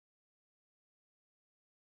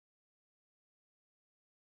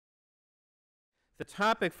The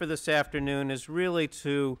topic for this afternoon is really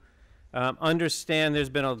to understand there's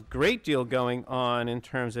been a great deal going on in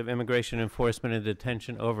terms of immigration enforcement and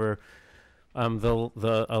detention over a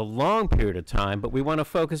long period of time, but we want to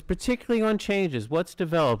focus particularly on changes, what's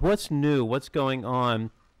developed, what's new, what's going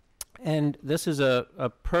on. And this is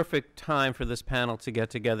a perfect time for this panel to get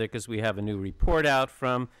together because we have a new report out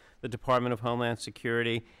from the Department of Homeland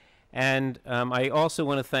Security. And I also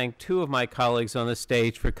want to thank two of my colleagues on the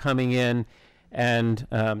stage for coming in and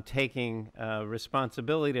taking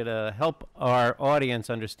responsibility to help our audience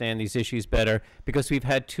understand these issues better, because we've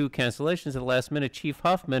had two cancellations at the last minute. Chief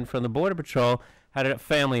Huffman from the Border Patrol had a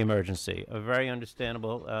family emergency, a very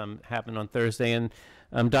understandable, happened on Thursday, and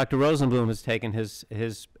Dr. Rosenblum has taken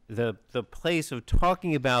the place of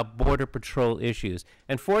talking about Border Patrol issues.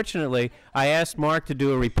 And fortunately, I asked Mark to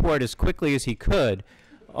do a report as quickly as he could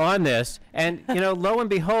on this, and lo and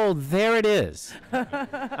behold, there it is.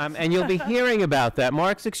 And you'll be hearing about that.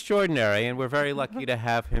 Mark's extraordinary, and we're very lucky to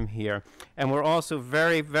have him here. And we're also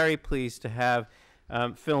very, very pleased to have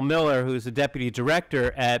Phil Miller, who's the deputy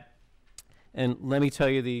director at, and let me tell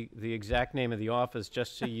you the exact name of the office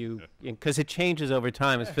just so you, because it changes over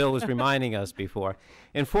time, as Phil was reminding us before.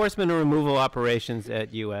 Enforcement and Removal Operations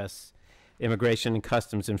at U.S. Immigration and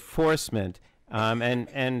Customs Enforcement. And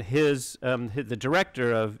the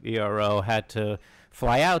director of ERO had to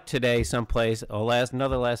fly out today someplace,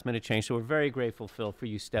 another last minute change. So we're very grateful, Phil, for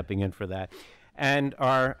you stepping in for that. And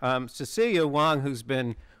our Cecilia Wong, who's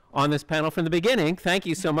been on this panel from the beginning. Thank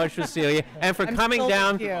you so much, Cecilia, and for coming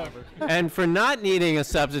down and for not needing a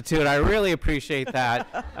substitute. I really appreciate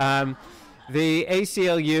that. The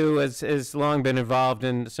ACLU has long been involved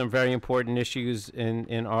in some very important issues in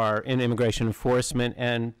immigration enforcement,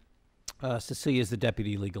 and Cecilia is the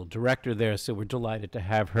deputy legal director there, so we're delighted to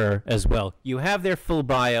have her as well. You have their full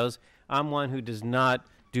bios. I'm one who does not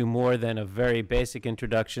do more than a very basic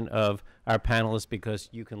introduction of our panelists because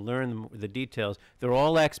you can learn the details. They're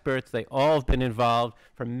all experts. They all have been involved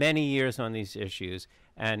for many years on these issues,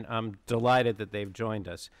 and I'm delighted that they've joined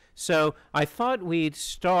us. So I thought we'd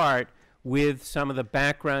start with some of the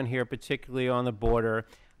background here, particularly on the border.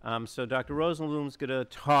 So Dr. Rosenblum's going to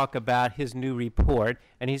talk about his new report,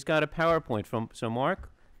 and he's got a PowerPoint so Mark,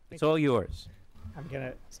 it's all yours. I'm going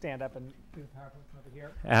to stand up and do the PowerPoint from over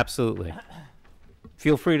here. Absolutely.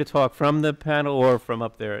 Feel free to talk from the panel or from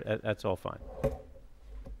up there. That's all fine.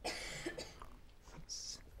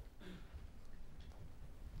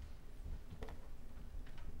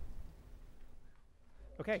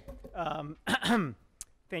 Okay.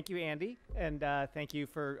 Thank you, Andy, and thank you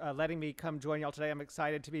for letting me come join y'all today. I'm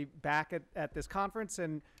excited to be back at this conference,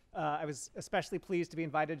 and I was especially pleased to be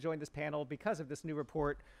invited to join this panel because of this new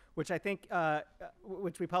report, which I think,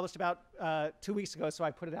 which we published about 2 weeks ago, so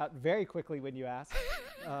I put it out very quickly when you asked,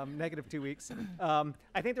 negative 2 weeks.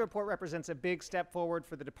 I think the report represents a big step forward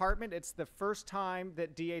for the department. It's the first time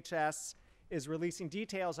that DHS is releasing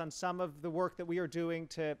details on some of the work that we are doing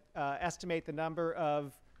to estimate the number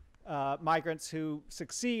of migrants who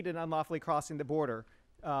succeed in unlawfully crossing the border.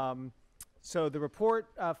 So the report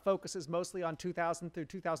focuses mostly on 2000 through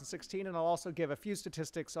 2016, and I'll also give a few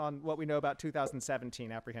statistics on what we know about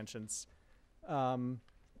 2017 apprehensions.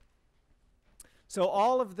 So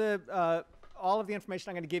all of the information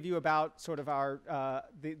I'm going to give you about sort of our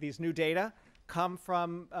these new data come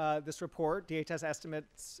from this report, DHS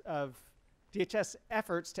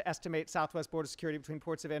efforts to estimate Southwest border security between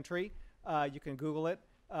ports of entry. You can Google it.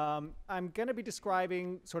 I'm going to be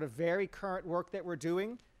describing sort of very current work that we're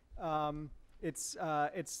doing. It's a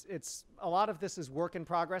lot of this is work in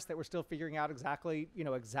progress that we're still figuring out exactly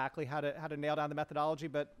how to nail down the methodology,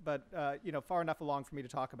 but far enough along for me to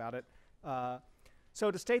talk about it.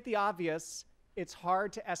 So to state the obvious, it's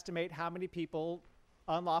hard to estimate how many people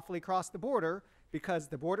unlawfully cross the border because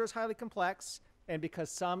the border is highly complex and because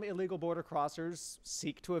some illegal border crossers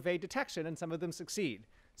seek to evade detection and some of them succeed.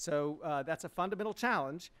 So that's a fundamental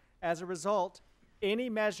challenge. As a result, any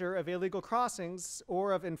measure of illegal crossings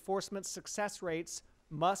or of enforcement success rates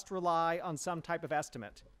must rely on some type of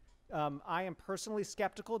estimate. I am personally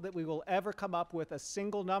skeptical that we will ever come up with a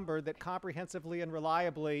single number that comprehensively and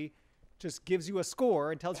reliably just gives you a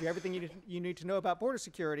score and tells you everything you need to know about border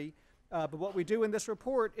security. But what we do in this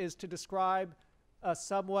report is to describe a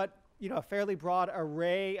somewhat, a fairly broad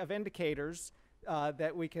array of indicators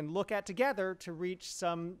that we can look at together to reach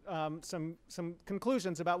some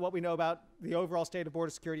conclusions about what we know about the overall state of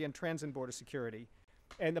border security and trends in border security.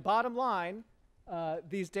 And the bottom line,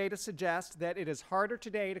 these data suggest that it is harder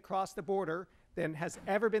today to cross the border than has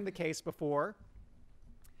ever been the case before.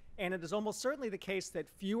 And it is almost certainly the case that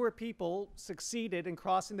fewer people succeeded in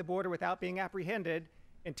crossing the border without being apprehended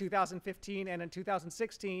in 2015 and in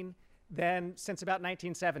 2016 than since about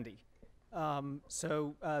 1970.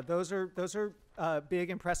 Those are big,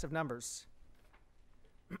 impressive numbers.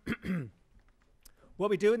 What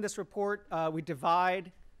we do in this report, we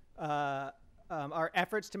divide our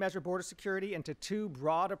efforts to measure border security into two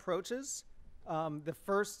broad approaches. The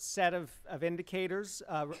first set of indicators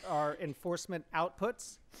are enforcement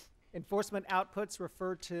outputs. Enforcement outputs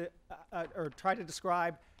refer to or try to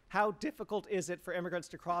describe how difficult is it for immigrants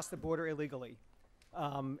to cross the border illegally.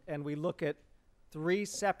 And we look at three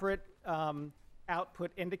separate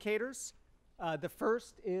output indicators. The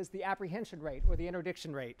first is the apprehension rate, or the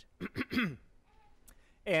interdiction rate.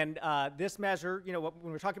 And this measure, you know,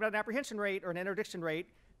 when we're talking about an apprehension rate or an interdiction rate,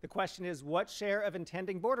 the question is what share of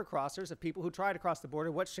intending border crossers, of people who try to cross the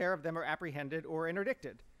border, what share of them are apprehended or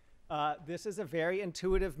interdicted? This is a very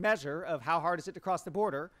intuitive measure of how hard is it to cross the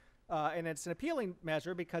border. And it's an appealing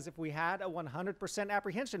measure because if we had a 100%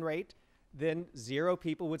 apprehension rate, then 0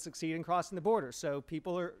 people would succeed in crossing the border. So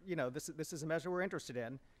people are, you know, this is a measure we're interested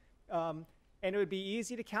in. And it would be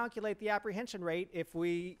easy to calculate the apprehension rate if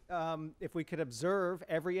we could observe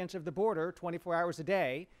every inch of the border 24 hours a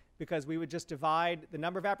day, because we would just divide the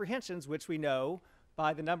number of apprehensions, which we know,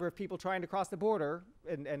 by the number of people trying to cross the border,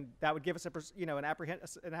 and that would give us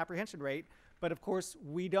an apprehension rate. But of course,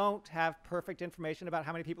 we don't have perfect information about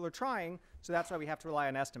how many people are trying, so that's why we have to rely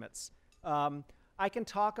on estimates. I can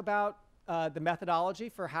talk about the methodology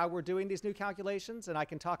for how we're doing these new calculations, and I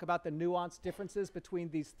can talk about the nuanced differences between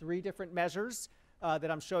these 3 different measures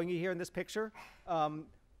that I'm showing you here in this picture. I'm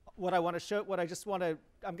going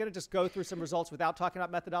to just go through some results without talking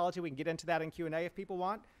about methodology. We can get into that in Q&A if people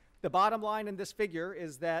want. The bottom line in this figure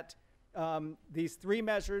is that these 3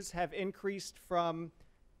 measures have increased from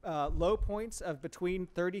low points of between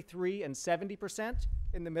 33 and 70%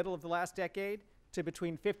 in the middle of the last decade to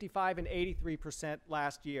between 55 and 83%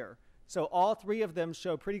 last year. So all 3 of them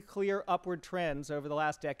show pretty clear upward trends over the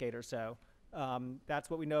last decade or so.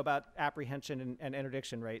 That's what we know about apprehension and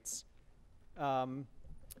interdiction rates. The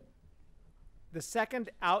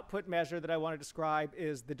second output measure that I want to describe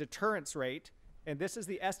is the deterrence rate. And this is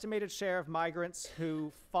the estimated share of migrants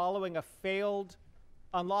who, following a failed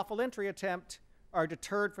unlawful entry attempt, are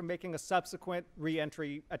deterred from making a subsequent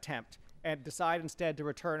re-entry attempt and decide instead to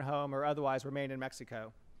return home or otherwise remain in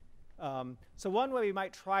Mexico. So one way we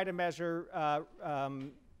might try to measure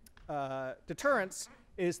deterrence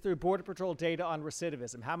is through Border Patrol data on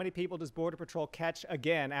recidivism. How many people does Border Patrol catch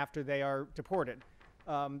again after they are deported?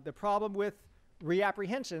 The problem with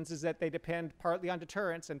reapprehensions is that they depend partly on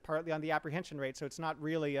deterrence and partly on the apprehension rate, so it's not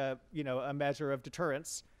really a measure of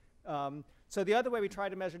deterrence. So the other way we try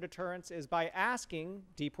to measure deterrence is by asking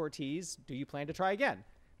deportees, do you plan to try again?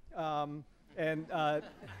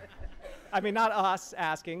 I mean, not us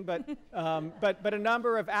asking, but a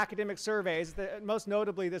number of academic surveys. Most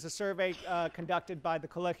notably, there's a survey conducted by the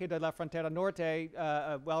Colegio de la Frontera Norte,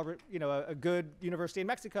 a good university in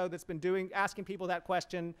Mexico that's been asking people that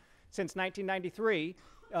question since 1993.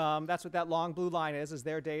 That's what that long blue line is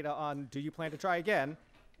their data on do you plan to try again.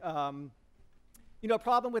 A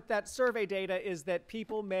problem with that survey data is that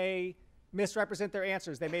people may misrepresent their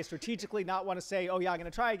answers. They may strategically not want to say, oh yeah, I'm going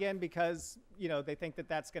to try again because they think that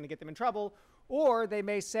that's going to get them in trouble. Or they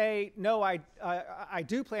may say, no, I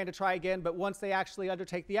do plan to try again, but once they actually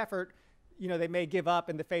undertake the effort, they may give up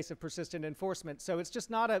in the face of persistent enforcement. So it's just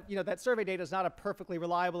not that survey data is not a perfectly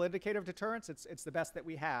reliable indicator of deterrence. It's the best that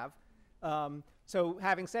we have. So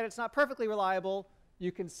having said it's not perfectly reliable,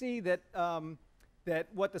 you can see that, that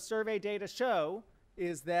what the survey data show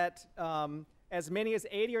is that as many as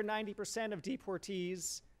 80 or 90% of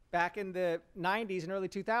deportees back in the 90s and early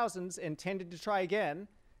 2000s intended to try again.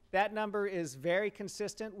 That number is very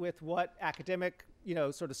consistent with what academic,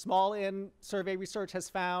 sort of small N survey research has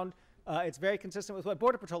found. It's very consistent with what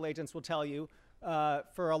Border Patrol agents will tell you.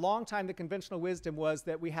 For a long time, the conventional wisdom was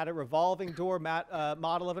that we had a revolving door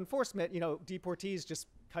model of enforcement. Deportees just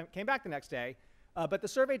came back the next day. But the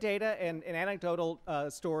survey data and anecdotal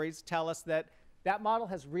stories tell us that that model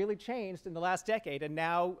has really changed in the last decade, and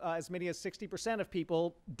now as many as 60% of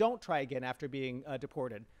people don't try again after being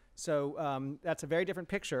deported. So that's a very different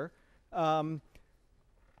picture. I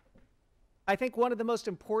think one of the most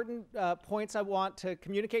important points I want to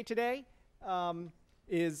communicate today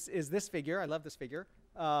is this figure. I love this figure.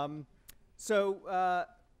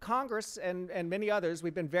 Congress and many others,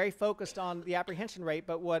 we've been very focused on the apprehension rate,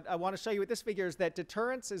 but what I want to show you with this figure is that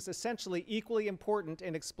deterrence is essentially equally important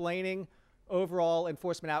in explaining overall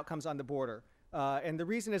enforcement outcomes on the border. And the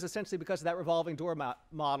reason is essentially because of that revolving door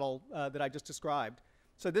model that I just described.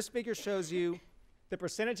 So this figure shows you the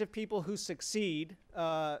percentage of people who succeed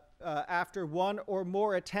after one or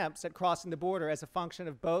more attempts at crossing the border as a function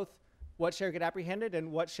of both what share get apprehended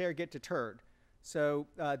and what share get deterred. So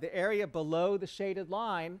the area below the shaded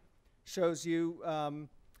line shows you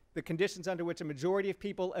the conditions under which a majority of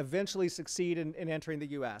people eventually succeed in entering the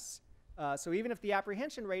U.S. So even if the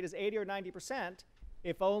apprehension rate is 80 or 90%,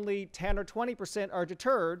 if only 10 or 20% are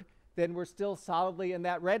deterred, then we're still solidly in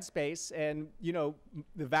that red space, and the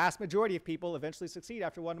vast majority of people eventually succeed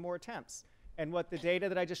after one or more attempts. And what the data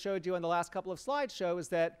that I just showed you in the last couple of slides show is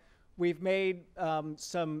that we've made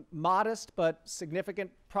some modest but significant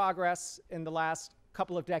progress in the last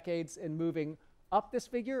couple of decades in moving up this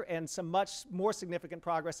figure, and some much more significant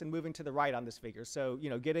progress in moving to the right on this figure. So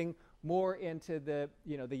getting more into the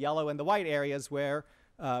the yellow and the white areas where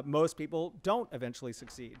most people don't eventually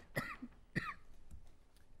succeed.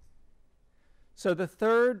 So the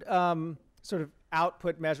third sort of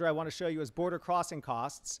output measure I want to show you is border crossing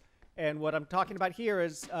costs. And what I'm talking about here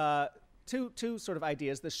is two sort of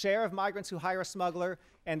ideas: the share of migrants who hire a smuggler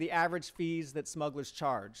and the average fees that smugglers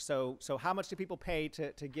charge. So how much do people pay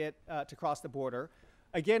to get to cross the border?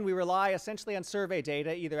 Again, we rely essentially on survey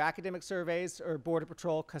data, either academic surveys or Border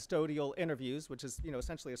Patrol custodial interviews, which is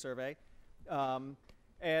essentially a survey.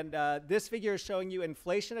 This figure is showing you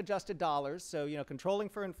inflation-adjusted dollars, so controlling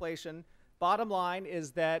for inflation. Bottom line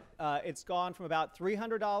is that it's gone from about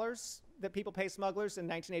 $300 that people pay smugglers in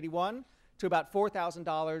 1981 to about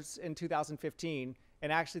 $4,000 in 2015.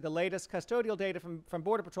 And actually, the latest custodial data from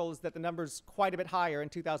Border Patrol is that the number's quite a bit higher in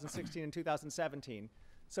 2016 and 2017.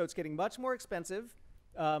 So it's getting much more expensive.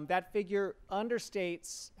 That figure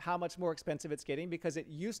understates how much more expensive it's getting, because it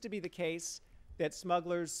used to be the case that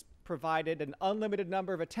smugglers provided an unlimited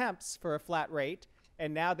number of attempts for a flat rate,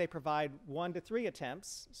 and now they provide 1 to 3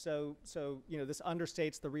 attempts. So this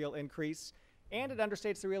understates the real increase, and it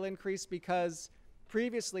understates the real increase because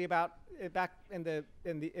previously, back in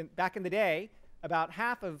the day, about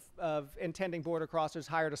half of intending border crossers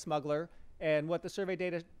hired a smuggler, and what the survey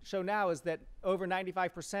data show now is that over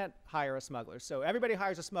 95% hire a smuggler. So everybody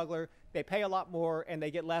hires a smuggler, they pay a lot more, and they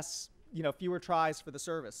get fewer tries for the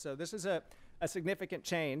service. So this is a significant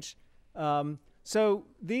change. So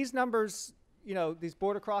these numbers, these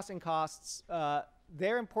border crossing costs,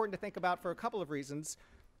 they're important to think about for a couple of reasons.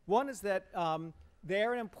 One is that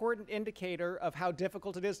they're an important indicator of how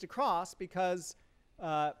difficult it is to cross, because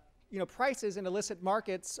prices in illicit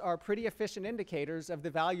markets are pretty efficient indicators of the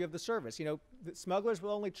value of the service. The smugglers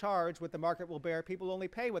will only charge what the market will bear. People will only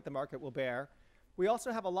pay what the market will bear. We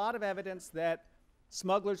also have a lot of evidence that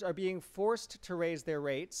smugglers are being forced to raise their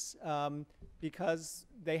rates because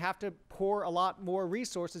they have to pour a lot more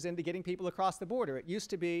resources into getting people across the border. It used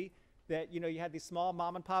to be that you had these small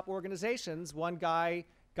mom and pop organizations, one guy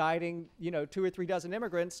guiding 2 or 3 dozen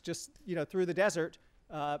immigrants just through the desert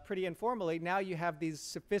pretty informally. Now you have these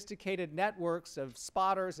sophisticated networks of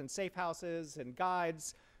spotters and safe houses and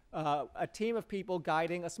guides, a team of people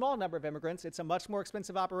guiding a small number of immigrants. It's a much more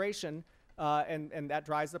expensive operation, and that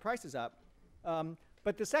drives the prices up.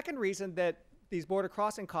 But the second reason that these border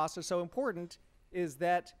crossing costs are so important is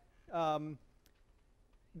that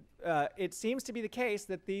it seems to be the case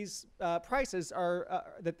that these prices are,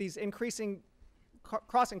 that these increasing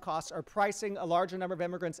crossing costs are pricing a larger number of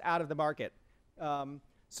immigrants out of the market.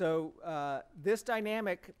 This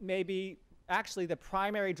dynamic may be actually the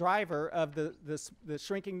primary driver of the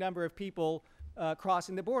shrinking number of people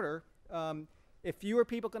crossing the border. If fewer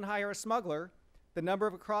people can hire a smuggler, the number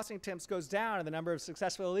of crossing attempts goes down, and the number of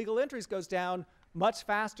successful illegal entries goes down much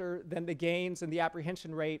faster than the gains in the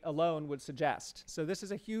apprehension rate alone would suggest. So this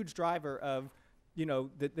is a huge driver of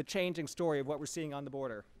the changing story of what we're seeing on the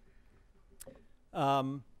border.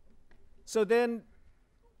 So then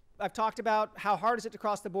I've talked about how hard is it to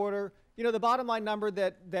cross the border. The bottom line number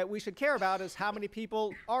that we should care about is how many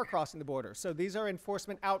people are crossing the border. So these are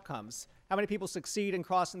enforcement outcomes. How many people succeed in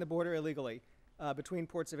crossing the border illegally between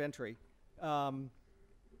ports of entry.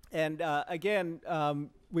 Again,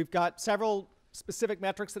 we've got several specific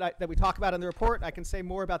metrics that we talk about in the report. I can say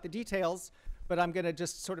more about the details, but I'm going to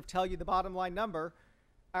just sort of tell you the bottom line number.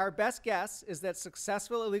 Our best guess is that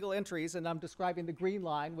successful illegal entries, and I'm describing the green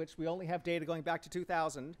line, which we only have data going back to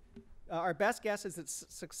 2000. Our best guess is that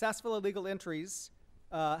successful illegal entries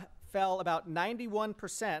fell about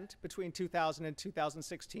 91% between 2000 and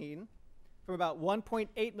 2016, from about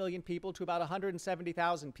 1.8 million people to about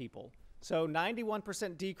 170,000 people. So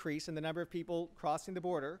 91% decrease in the number of people crossing the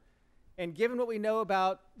border. And given what we know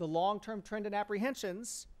about the long-term trend in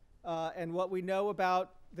apprehensions and what we know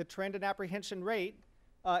about the trend in apprehension rate,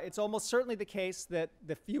 it's almost certainly the case that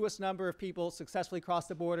the fewest number of people successfully crossed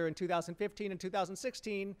the border in 2015 and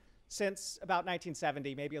 2016 since about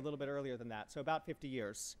 1970, maybe a little bit earlier than that, so about 50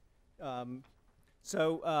 years. These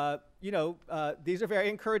are very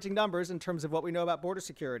encouraging numbers in terms of what we know about border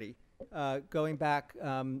security, going back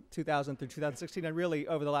 2000 through 2016, and really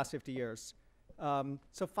over the last 50 years.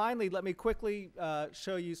 So finally, let me quickly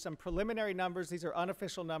show you some preliminary numbers. These are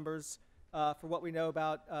unofficial numbers for what we know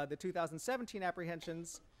about the 2017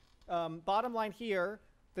 apprehensions. Bottom line here,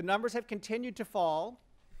 the numbers have continued to fall.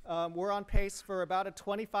 We're on pace for about a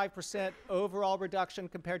 25% overall reduction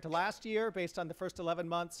compared to last year based on the first 11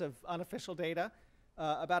 months of unofficial data.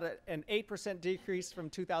 About an 8% decrease from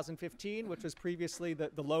 2015, which was previously the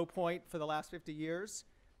low point for the last 50 years.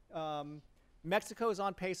 Mexico is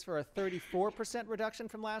on pace for a 34% reduction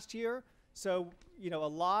from last year. So, a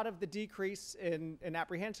lot of the decrease in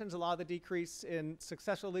apprehensions, a lot of the decrease in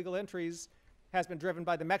successful legal entries has been driven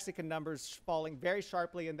by the Mexican numbers falling very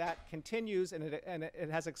sharply, and that continues, and it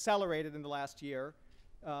has accelerated in the last year.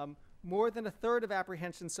 More than a third of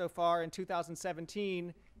apprehensions so far in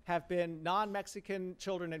 2017 have been non-Mexican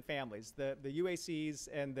children and families, the UACs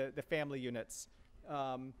and the family units.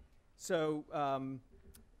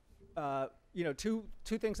 Two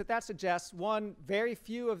things that suggests. One, very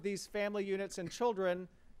few of these family units and children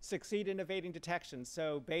succeed in evading detection.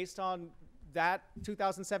 So based on that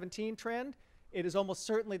 2017 trend, it is almost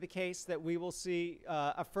certainly the case that we will see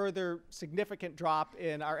a further significant drop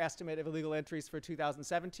in our estimate of illegal entries for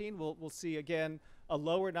 2017. We'll see, again, a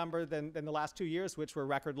lower number than the last 2 years, which were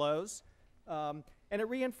record lows. And it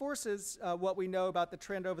reinforces what we know about the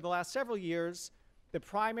trend over the last several years. The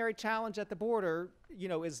primary challenge at the border,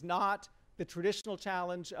 is not the traditional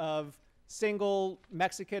challenge of single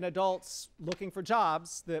Mexican adults looking for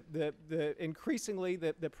jobs. Increasingly,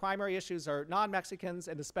 the primary issues are non-Mexicans,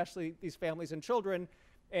 and especially these families and children.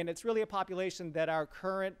 And it's really a population that our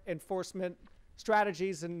current enforcement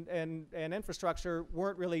strategies and infrastructure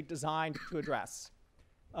weren't really designed to address.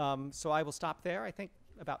 So I will stop there, I think,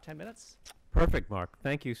 about 10 minutes. Perfect, Mark.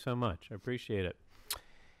 Thank you so much. I appreciate it.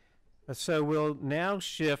 So we'll now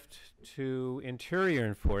shift to interior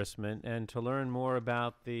enforcement, and to learn more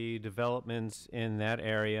about the developments in that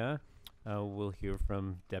area, we'll hear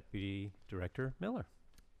from Deputy Director Miller.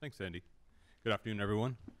 Thanks, Andy. Good afternoon,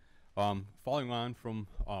 everyone. Following on from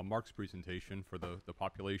Mark's presentation, for the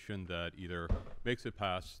population that either makes it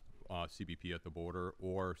past CBP at the border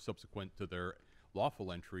or subsequent to their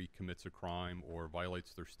lawful entry commits a crime or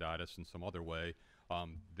violates their status in some other way,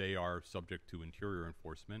 they are subject to interior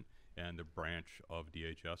enforcement, and the branch of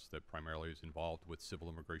DHS that primarily is involved with civil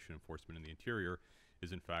immigration enforcement in the interior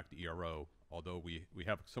is in fact ERO, although we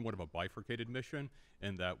have somewhat of a bifurcated mission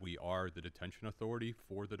in that we are the detention authority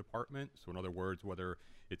for the department. So in other words, whether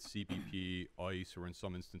it's CBP, ICE, or in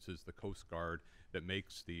some instances the Coast Guard that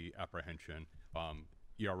makes the apprehension,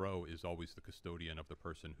 ERO is always the custodian of the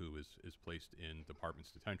person who is placed in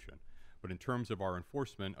department's detention. But in terms of our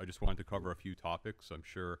enforcement, I just wanted to cover a few topics. I'm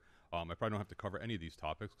sure I probably don't have to cover any of these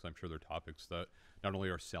topics, because I'm sure they're topics that not only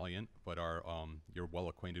are salient, but are you're well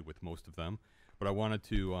acquainted with most of them. But I wanted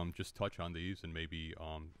to just touch on these and maybe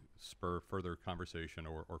spur further conversation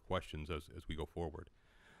or questions as we go forward.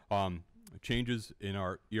 Changes in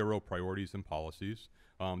our ERO priorities and policies.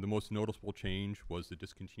 The most noticeable change was the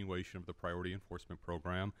discontinuation of the priority enforcement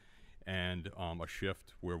program, and a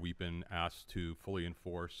shift where we've been asked to fully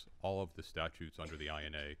enforce all of the statutes under the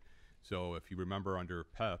INA. So if you remember, under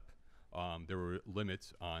PEP, there were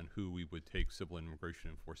limits on who we would take civil and immigration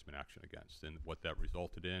enforcement action against, and what that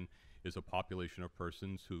resulted in is a population of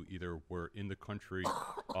persons who either were in the country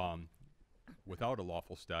without a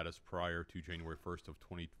lawful status prior to January 1st of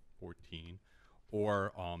 2014,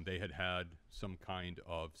 or they had had some kind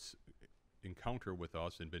of encounter with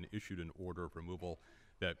us and been issued an order of removal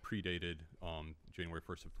that predated January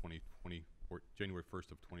 1st of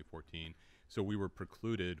 2014. So we were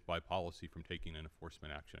precluded by policy from taking an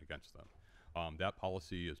enforcement action against them. That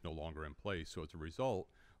policy is no longer in place. So as a result,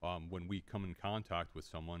 when we come in contact with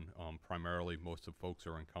someone, primarily most of folks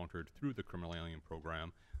are encountered through the criminal alien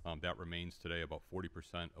program. That remains today. About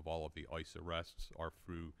 40% of all of the ICE arrests are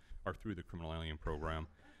through the criminal alien program.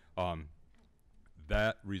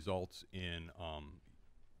 That results in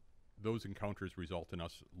those encounters result in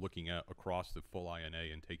us looking at across the full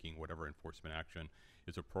INA and taking whatever enforcement action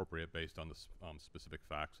is appropriate based on the specific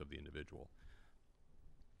facts of the individual.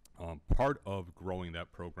 Part of growing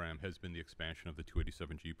that program has been the expansion of the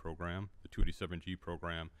 287G program. The 287G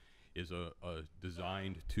program is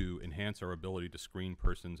designed to enhance our ability to screen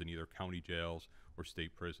persons in either county jails or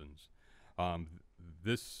state prisons.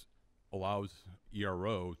 This allows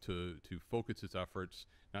ERO to focus its efforts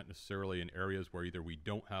not necessarily in areas where either we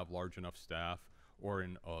don't have large enough staff or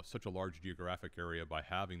in such a large geographic area, by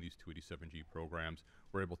having these 287G programs,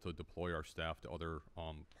 we're able to deploy our staff to other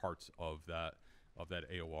parts of that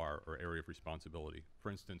AOR, or area of responsibility.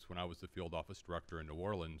 For instance, when I was the field office director in New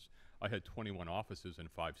Orleans, I had 21 offices in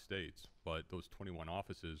 5 states, but those 21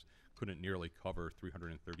 offices couldn't nearly cover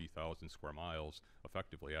 330,000 square miles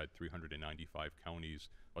effectively. I had 395 counties,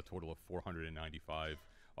 a total of 495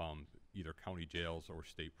 either county jails or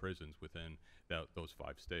state prisons within those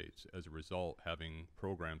 5 states. As a result, having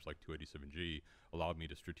programs like 287G allowed me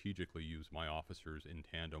to strategically use my officers in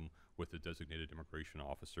tandem with the designated immigration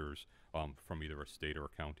officers from either a state or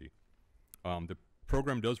a county. The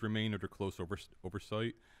program does remain under close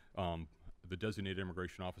oversight. The designated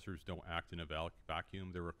immigration officers don't act in a vacuum.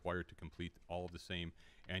 They're required to complete all of the same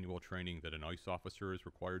annual training that an ICE officer is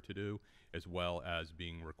required to do, as well as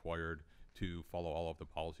being required to follow all of the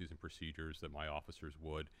policies and procedures that my officers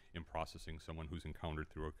would in processing someone who's encountered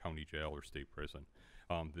through a county jail or state prison.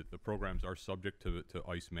 The programs are subject to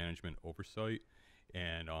ICE management oversight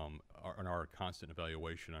and are a constant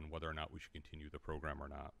evaluation on whether or not we should continue the program or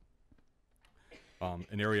not.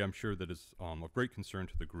 An area I'm sure that is of great concern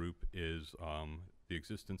to the group is the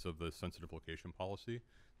existence of the sensitive location policy.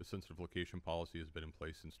 The sensitive location policy has been in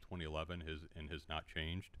place since 2011 and has not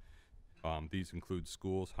changed. These include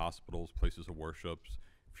schools, hospitals, places of worships,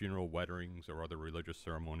 funeral, weddings, or other religious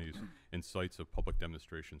ceremonies, and sites of public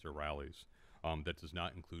demonstrations or rallies. That does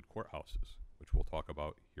not include courthouses, which we'll talk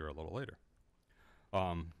about here a little later.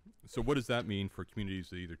 So what does that mean for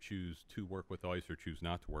communities that either choose to work with ICE or choose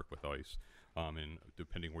not to work with ICE? And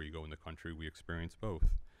depending where you go in the country, we experience both.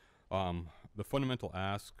 The fundamental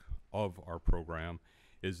ask of our program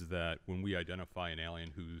is that when we identify an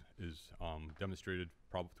alien who is demonstrated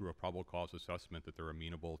through a probable cause assessment that they're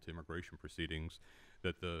amenable to immigration proceedings,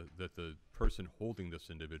 that the person holding this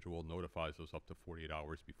individual notifies us up to 48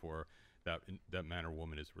 hours before that man or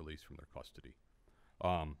woman is released from their custody.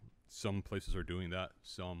 Some places are doing that,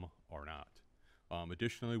 some are not.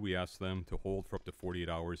 Additionally, we ask them to hold for up to 48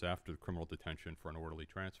 hours after the criminal detention for an orderly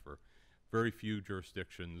transfer. Very few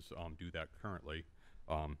jurisdictions do that currently.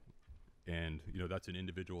 And that's an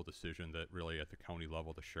individual decision that really at the county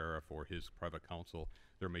level, the sheriff or his private counsel,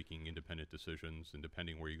 they're making independent decisions. And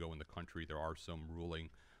depending where you go in the country, there are some ruling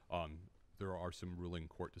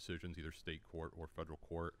court decisions, either state court or federal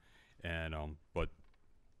court. And but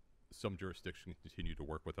some jurisdictions continue to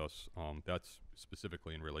work with us. That's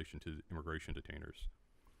specifically in relation to immigration detainers.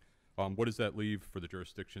 What does that leave for the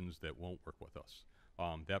jurisdictions that won't work with us?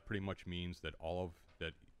 That pretty much means that all of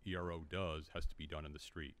that ERO does has to be done in the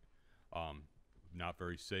street. Not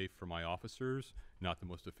very safe for my officers, not the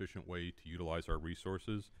most efficient way to utilize our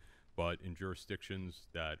resources, but in jurisdictions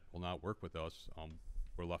that will not work with us,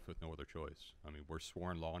 we're left with no other choice. I mean, we're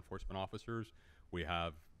sworn law enforcement officers. We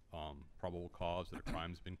have probable cause that a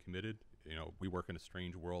crime's been committed. We work in a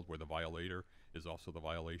strange world where the violator is also the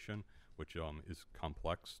violation, which is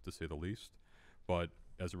complex to say the least. But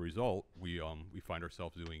as a result, we find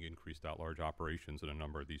ourselves doing increased at-large operations in a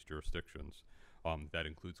number of these jurisdictions. That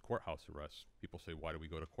includes courthouse arrests. People say, why do we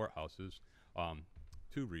go to courthouses?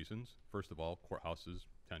 2 reasons. First of all, courthouses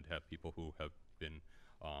tend to have people who have been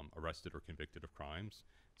arrested or convicted of crimes.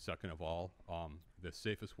 Second of all, the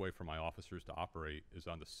safest way for my officers to operate is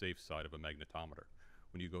on the safe side of a magnetometer.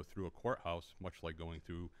 When you go through a courthouse, much like going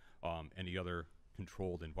through any other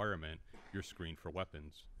controlled environment, you're screened for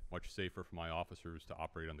weapons. Much safer for my officers to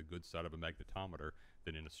operate on the good side of a magnetometer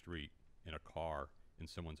than in a street, in a car, in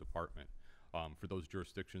someone's apartment. For those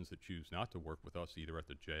jurisdictions that choose not to work with us, either at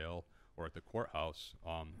the jail or at the courthouse,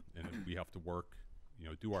 and if we have to work,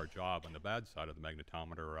 do our job on the bad side of the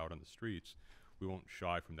magnetometer or out on the streets, we won't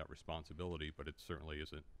shy from that responsibility, but it certainly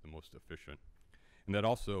isn't the most efficient. And that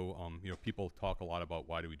also, people talk a lot about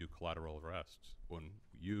why do we do collateral arrests. When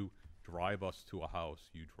you drive us to a house,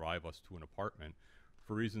 you drive us to an apartment,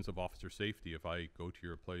 for reasons of officer safety, if I go to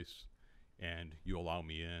your place and you allow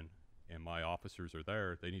me in and my officers are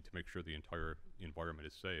there, they need to make sure the entire environment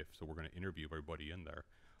is safe. So we're going to interview everybody in there,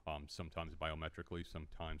 sometimes biometrically,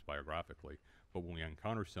 sometimes biographically. But when we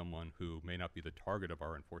encounter someone who may not be the target of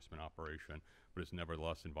our enforcement operation, but is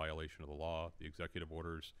nevertheless in violation of the law, the executive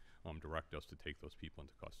orders direct us to take those people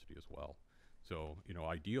into custody as well. So,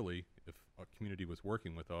 ideally, if a community was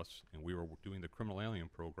working with us and we were doing the criminal alien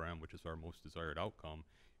program, which is our most desired outcome,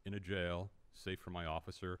 in a jail, safe for my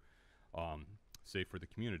officer, safe for the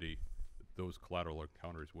community, those collateral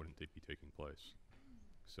encounters wouldn't be taking place.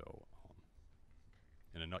 So,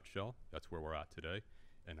 in a nutshell, that's where we're at today.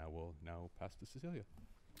 And I will now pass to Cecilia.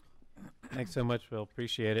 Thanks so much, Phil.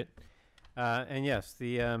 Appreciate it. And yes,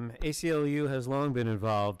 the ACLU has long been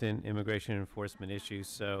involved in immigration enforcement issues,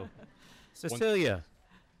 so Cecilia,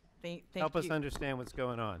 Thank help us you. understand what's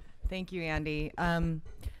going on. Thank you, Andy.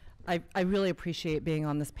 I really appreciate being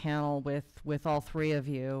on this panel with all three of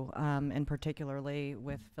you, and particularly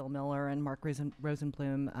with Phil Miller and Mark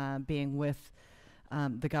Rosenblum being with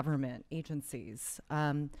the government agencies.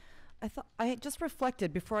 I just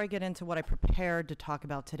reflected before I get into what I prepared to talk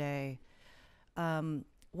about today.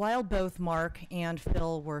 While both Mark and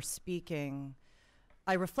Phil were speaking,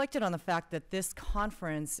 I reflected on the fact that this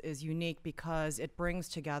conference is unique because it brings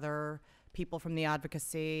together people from the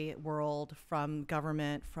advocacy world, from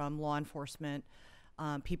government, from law enforcement,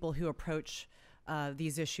 people who approach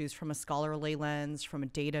these issues from a scholarly lens, from a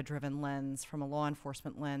data-driven lens, from a law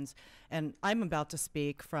enforcement lens. And I'm about to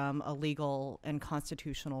speak from a legal and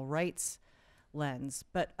constitutional rights lens.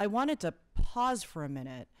 But I wanted to pause for a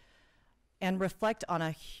minute and reflect on a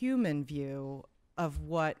human view of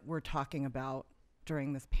what we're talking about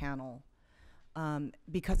during this panel.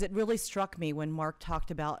 Because it really struck me when Mark talked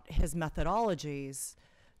about his methodologies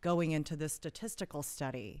going into this statistical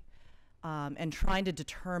study and trying to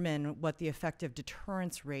determine what the effective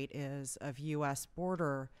deterrence rate is of U.S.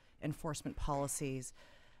 border enforcement policies,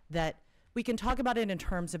 that we can talk about it in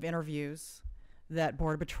terms of interviews that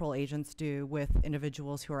Border Patrol agents do with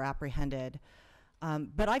individuals who are apprehended.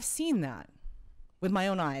 But I've seen that with my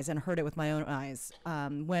own eyes and heard it with my own eyes.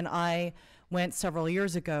 When I went several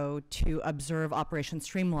years ago to observe Operation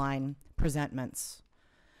Streamline presentments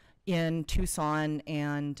in Tucson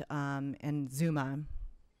and Zuma,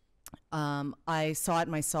 I saw it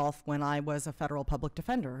myself when I was a federal public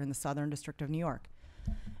defender in the Southern District of New York.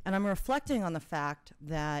 And I'm reflecting on the fact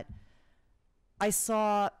that I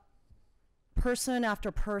saw person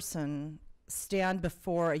after person stand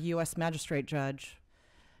before a U.S. magistrate judge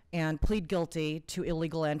and plead guilty to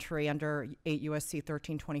illegal entry under 8 U.S.C.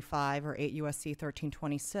 1325 or 8 U.S.C.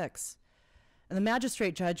 1326. And the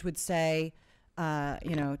magistrate judge would say,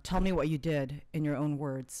 tell me what you did in your own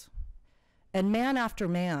words. And man after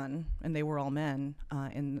man, and they were all men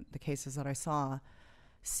in the cases that I saw,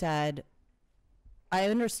 said, I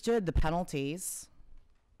understood the penalties.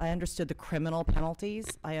 I understood the criminal penalties.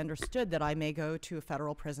 I understood that I may go to a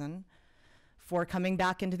federal prison for coming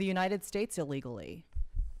back into the United States illegally.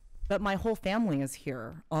 But my whole family is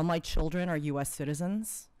here. All my children are U.S.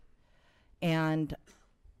 citizens, and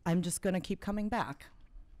I'm just going to keep coming back.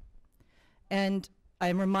 And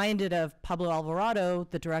I'm reminded of Pablo Alvarado,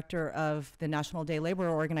 the director of the National Day Labor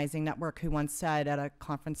Organizing Network, who once said at a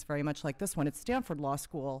conference very much like this one at Stanford Law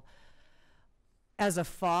School, as a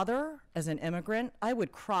father, as an immigrant, I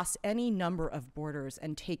would cross any number of borders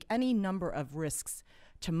and take any number of risks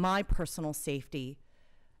to my personal safety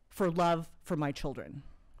for love for my children.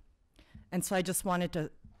 And so I just wanted to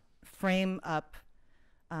frame up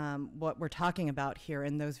what we're talking about here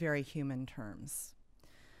in those very human terms.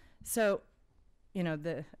 So,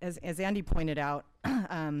 as Andy pointed out,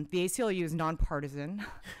 the ACLU is nonpartisan.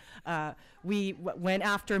 We went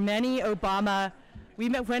after many Obama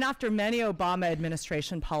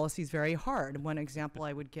administration policies very hard. One example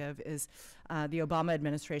I would give is the Obama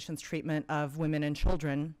administration's treatment of women and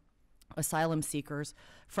children, asylum seekers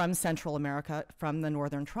from Central America, from the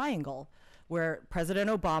Northern Triangle, where President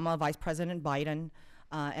Obama, Vice President Biden,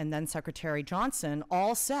 and then Secretary Johnson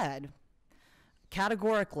all said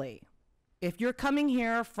categorically, if you're coming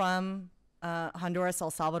here from Honduras,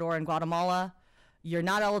 El Salvador, and Guatemala, you're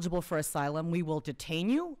not eligible for asylum. We will detain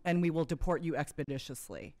you and we will deport you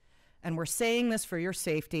expeditiously. And we're saying this for your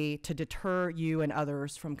safety to deter you and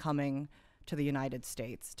others from coming to the United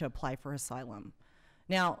States to apply for asylum.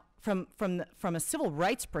 Now, from a civil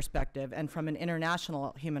rights perspective and from an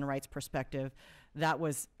international human rights perspective, that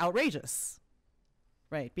was outrageous,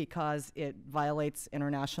 right? Because it violates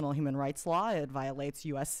international human rights law, it violates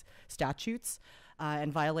U.S. statutes,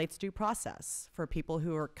 and violates due process for people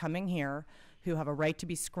who are coming here who have a right to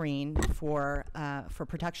be screened for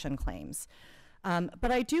protection claims.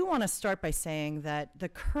 But I do want to start by saying that the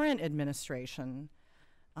current administration,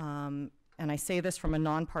 and I say this from a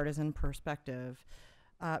nonpartisan perspective,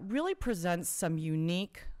 really presents some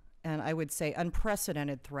unique and I would say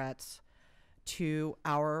unprecedented threats to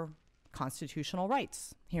our constitutional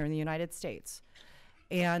rights here in the United States.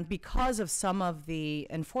 And because of some of the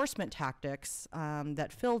enforcement tactics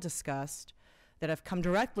that Phil discussed that have come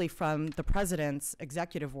directly from the president's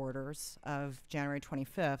executive orders of January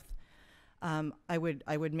 25th, I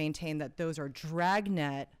would maintain that those are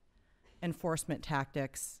dragnet enforcement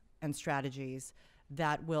tactics and strategies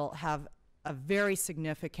that will have a very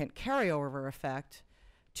significant carryover effect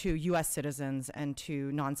to U.S. citizens and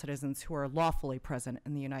to non-citizens who are lawfully present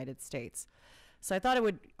in the United States. So I thought I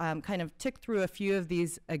would kind of tick through a few of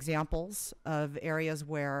these examples of areas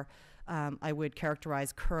where I would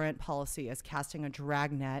characterize current policy as casting a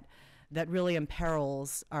dragnet that really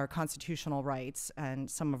imperils our constitutional rights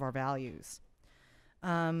and some of our values.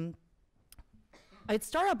 I'd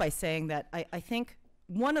start out by saying that I think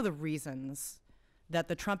one of the reasons that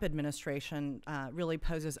the Trump administration really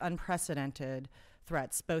poses unprecedented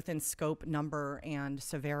threats, both in scope, number, and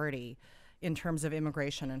severity in terms of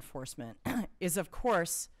immigration enforcement, is of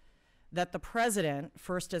course that the president,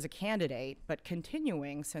 first as a candidate, but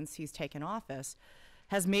continuing since he's taken office,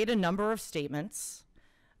 has made a number of statements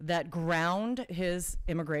that ground his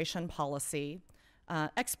immigration policy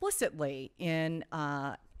explicitly in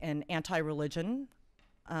an anti-religion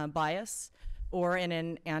bias or in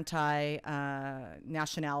an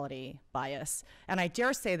anti-nationality bias. And I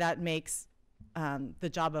dare say that makes the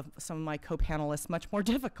job of some of my co-panelists much more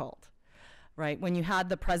difficult, right? When you had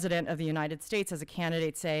the president of the United States as a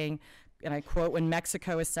candidate saying, and I quote, when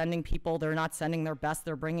Mexico is sending people, they're not sending their best,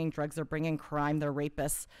 they're bringing drugs, they're bringing crime, they're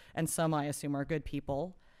rapists, and some I assume are good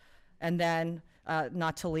people. And then,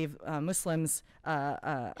 not to leave Muslims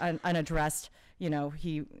unaddressed,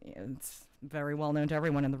 it's very well known to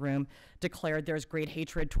everyone in the room, declared there's great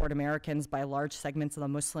hatred toward Americans by large segments of the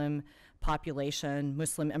Muslim population.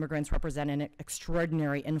 Muslim immigrants represent an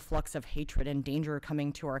extraordinary influx of hatred and danger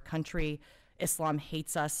coming to our country. Islam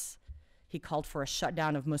hates us. He called for a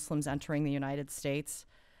shutdown of Muslims entering the United States,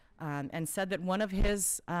 and said that one of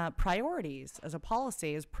his priorities as a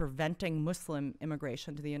policy is preventing Muslim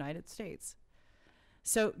immigration to the United States.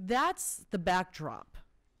 So that's the backdrop.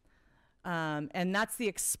 And that's the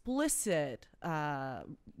explicit,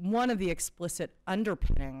 one of the explicit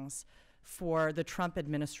underpinnings for the Trump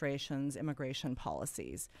administration's immigration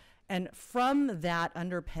policies. And from that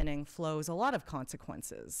underpinning flows a lot of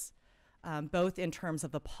consequences, both in terms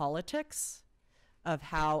of the politics of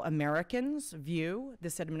how Americans view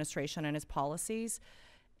this administration and its policies,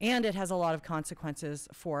 and it has a lot of consequences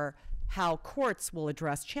for how courts will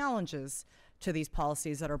address challenges to these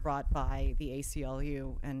policies that are brought by the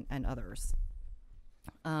ACLU and others.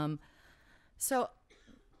 So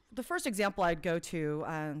the first example I'd go to,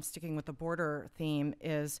 sticking with the border theme,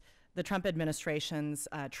 is the Trump administration's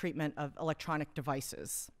treatment of electronic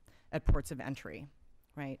devices at ports of entry,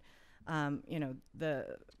 right?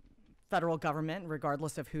 The federal government,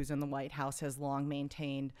 regardless of who's in the White House, has long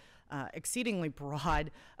maintained exceedingly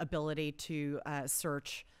broad ability to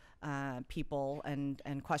search people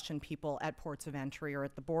and question people at ports of entry or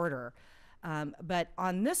at the border. But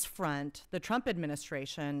on this front, the Trump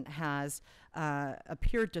administration has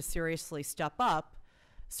appeared to seriously step up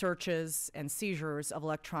searches and seizures of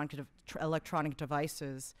electronic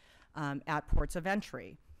devices at ports of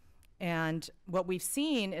entry. And what we've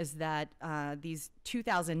seen is that these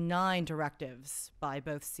 2009 directives by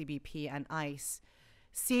both CBP and ICE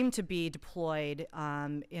seem to be deployed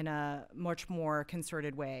in a much more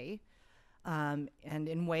concerted way, and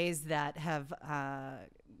in ways that have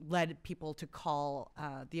led people to call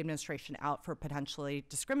the administration out for potentially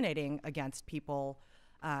discriminating against people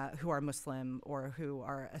who are Muslim or who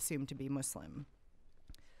are assumed to be Muslim.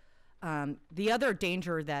 The other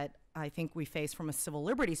danger that I think we face from a civil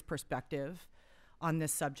liberties perspective on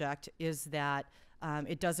this subject is that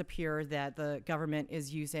it does appear that the government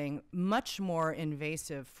is using much more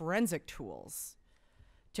invasive forensic tools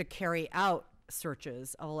to carry out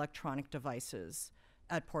searches of electronic devices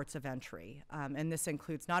at ports of entry. And this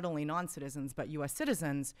includes not only non-citizens, but US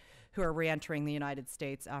citizens who are re-entering the United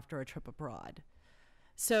States after a trip abroad.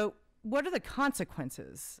 So what are the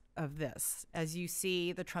consequences of this? As you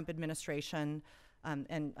see the Trump administration,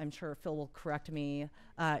 and I'm sure Phil will correct me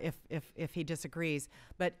if he disagrees,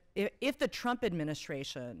 but if the Trump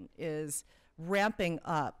administration is ramping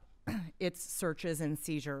up its searches and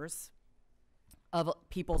seizures of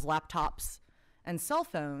people's laptops and cell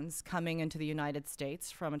phones coming into the United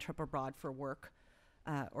States from a trip abroad for work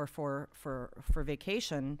or for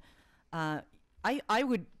vacation, I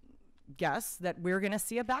would guess that we're going to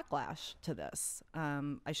see a backlash to this.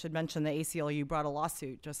 I should mention the ACLU brought a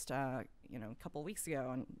lawsuit just a couple weeks ago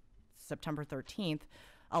on September 13th,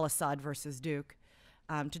 Al-Assad versus Duke,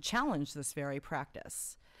 to challenge this very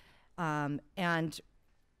practice. And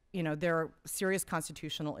there are serious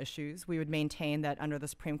constitutional issues. We would maintain that under the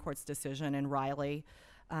Supreme Court's decision in Riley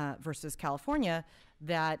versus California,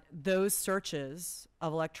 that those searches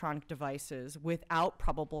of electronic devices without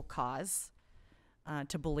probable cause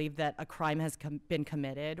to believe that a crime has been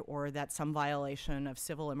committed or that some violation of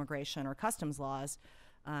civil immigration or customs laws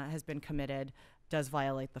has been committed does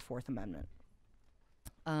violate the Fourth Amendment.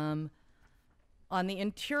 On the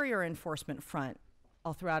interior enforcement front,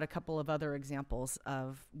 I'll throw out a couple of other examples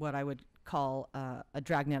of what I would call a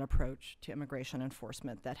dragnet approach to immigration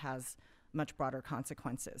enforcement that has much broader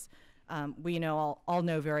consequences. We all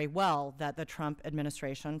know very well that the Trump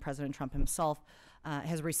administration, President Trump himself,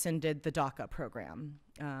 has rescinded the DACA program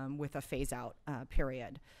with a phase-out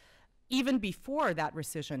period. Even before that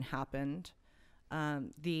rescission happened,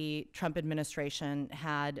 the Trump administration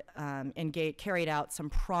had carried out some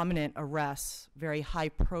prominent arrests, very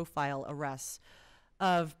high-profile arrests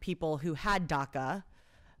of people who had DACA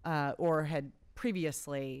or had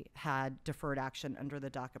previously had deferred action under the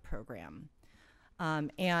DACA program.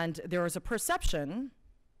 And there was a perception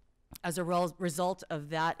as a result of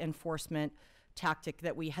that enforcement tactic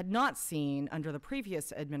that we had not seen under the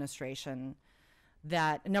previous administration,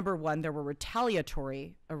 that number one, there were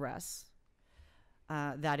retaliatory arrests.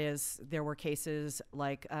 That is, there were cases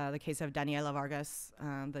like the case of Daniela Vargas,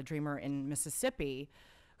 the dreamer in Mississippi,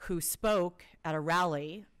 who spoke at a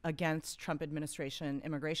rally against Trump administration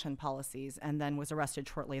immigration policies and then was arrested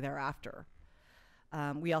shortly thereafter.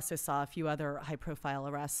 We also saw a few other high-profile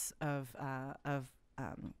arrests of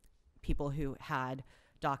people who had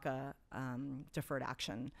DACA deferred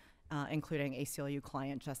action, including ACLU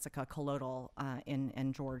client Jessica Colodal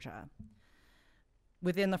in Georgia.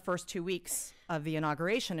 Within the first 2 weeks of the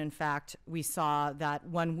inauguration, in fact, we saw that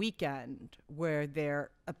one weekend where there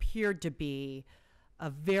appeared to be a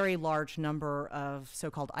very large number of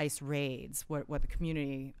so-called ICE raids, what the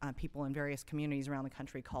community, people in various communities around the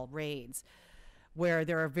country call raids, where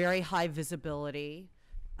there are very high visibility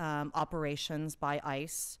operations by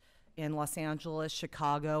ICE in Los Angeles,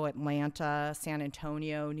 Chicago, Atlanta, San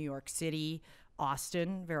Antonio, New York City,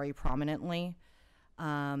 Austin, very prominently.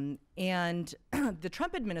 And the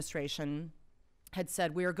Trump administration had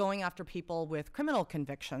said, we are going after people with criminal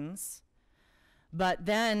convictions. But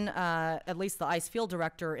then at least the ICE field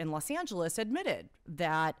director in Los Angeles admitted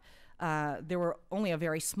that there were only a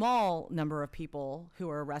very small number of people who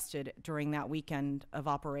were arrested during that weekend of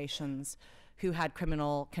operations who had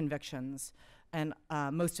criminal convictions, and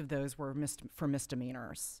most of those were for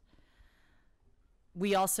misdemeanors.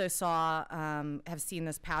 We also have seen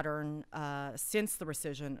this pattern since the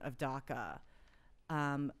rescission of DACA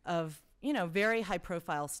of very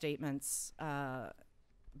high-profile statements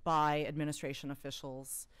by administration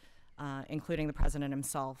officials, including the president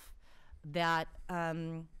himself, that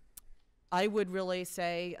I would really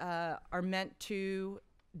say are meant to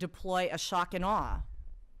deploy a shock and awe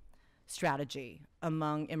strategy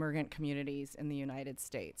among immigrant communities in the United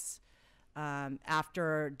States.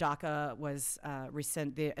 After DACA was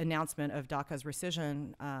the announcement of DACA's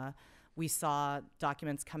rescission, we saw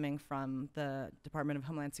documents coming from the Department of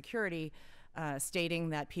Homeland Security stating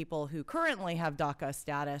that people who currently have DACA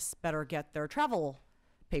status better get their travel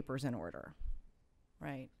papers in order,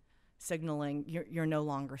 right? Signaling you're no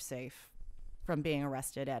longer safe from being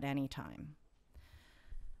arrested at any time.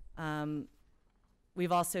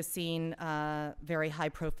 We've also seen very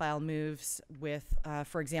high-profile moves with,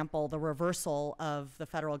 for example, the reversal of the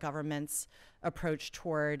federal government's approach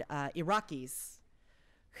toward Iraqis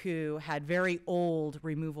who had very old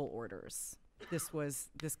removal orders.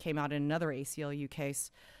 This came out in another ACLU case,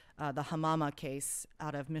 the Hamama case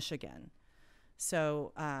out of Michigan.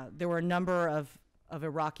 So there were a number of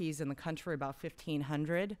Iraqis in the country, about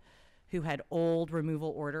 1,500, who had old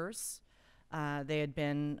removal orders. They had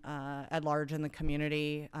been at large in the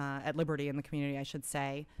community, at liberty in the community, I should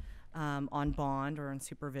say, on bond or in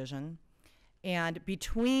supervision. And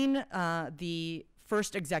between the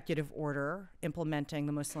first executive order implementing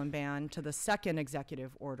the Muslim ban to the second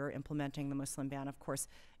executive order implementing the Muslim ban, of course,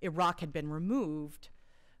 Iraq had been removed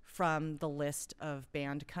from the list of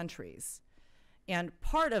banned countries. And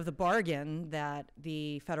part of the bargain that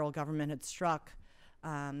the federal government had struck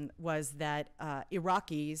was that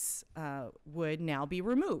Iraqis would now be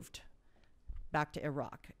removed back to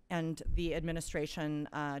Iraq. And the administration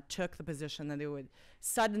took the position that they would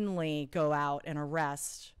suddenly go out and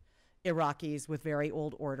arrest Iraqis with very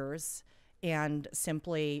old orders and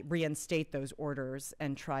simply reinstate those orders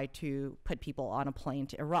and try to put people on a plane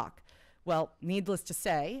to Iraq. Well, needless to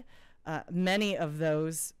say, many of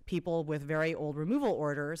those people with very old removal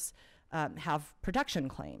orders have protection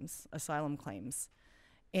claims, asylum claims.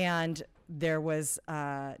 And there was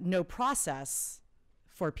no process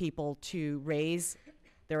for people to raise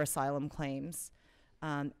their asylum claims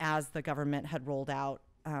as the government had rolled out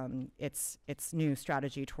its new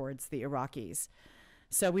strategy towards the Iraqis.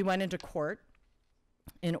 So we went into court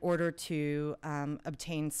in order to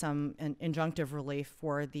obtain some injunctive relief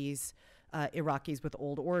for these Iraqis with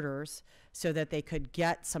old orders so that they could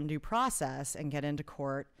get some due process and get into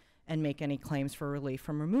court and make any claims for relief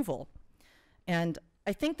from removal. And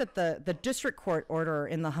I think that the district court order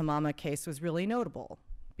in the Hamama case was really notable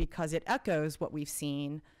because it echoes what we've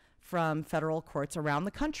seen from federal courts around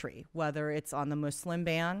the country, whether it's on the Muslim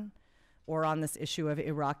ban or on this issue of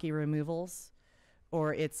Iraqi removals,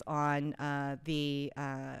 or it's on the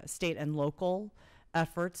state and local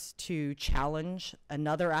efforts to challenge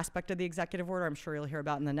another aspect of the executive order I'm sure you'll hear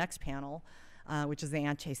about in the next panel, which is the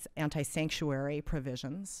anti-sanctuary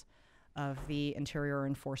provisions of the Interior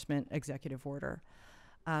Enforcement Executive Order.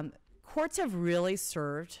 Courts have really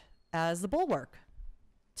served as the bulwark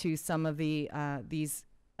to some of these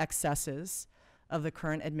excesses of the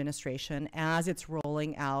current administration as it's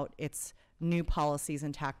rolling out its new policies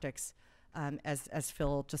and tactics as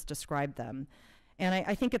Phil just described them. And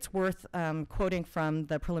I think it's worth quoting from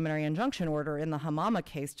the preliminary injunction order in the Hamama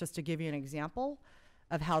case just to give you an example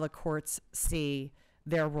of how the courts see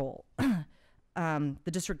their role.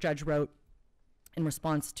 The district judge wrote in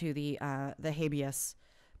response to the habeas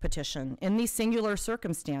petition, in these singular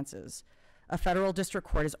circumstances, a federal district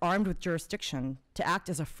court is armed with jurisdiction to act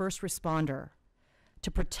as a first responder, to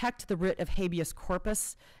protect the writ of habeas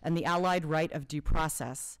corpus and the allied right of due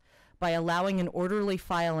process by allowing an orderly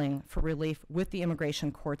filing for relief with the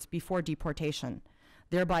immigration courts before deportation,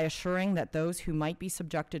 thereby assuring that those who might be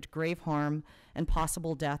subjected to grave harm and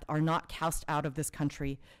possible death are not cast out of this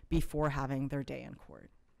country before having their day in court,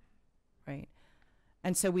 right?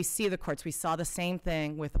 And so we see the courts. We saw the same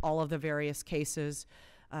thing with all of the various cases,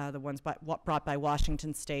 the ones brought by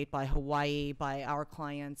Washington State, by Hawaii, by our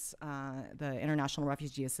clients, the International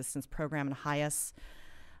Refugee Assistance Program and HIAS,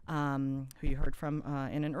 who you heard from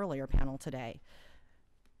in an earlier panel today.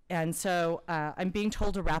 And so I'm being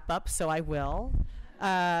told to wrap up, so I will.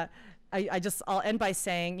 I'll end by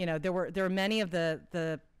saying, you know, there were many of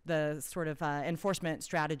the sort of enforcement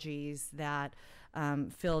strategies that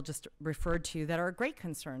Phil just referred to that are a great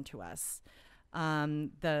concern to us.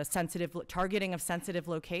 The targeting of sensitive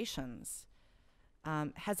locations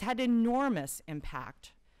has had enormous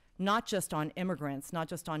impact, not just on immigrants, not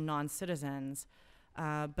just on non-citizens,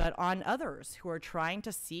 but on others who are trying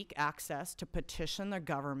to seek access to petition the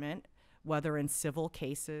government, whether in civil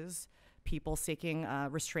cases, people seeking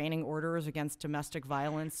restraining orders against domestic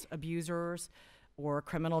violence abusers, or a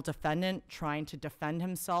criminal defendant trying to defend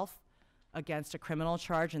himself against a criminal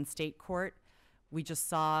charge in state court. We just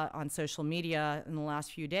saw on social media in the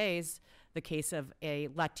last few days the case of a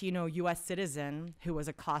Latino U.S. citizen who was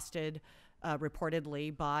accosted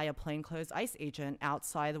reportedly by a plainclothes ICE agent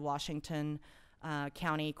outside the Washington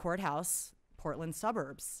County Courthouse, Portland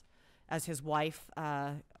suburbs, as his wife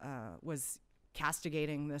was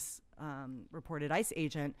castigating this reported ICE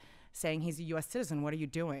agent, saying, he's a U.S. citizen, what are you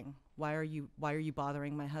doing? Why are you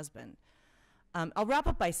bothering my husband? I'll wrap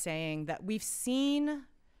up by saying that we've seen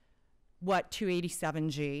what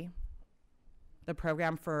 287G, the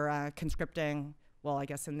program for conscripting, well, I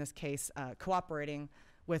guess in this case, cooperating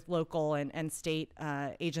with local and state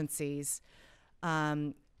agencies,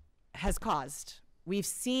 has caused. We've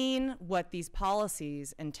seen what these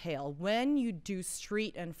policies entail. When you do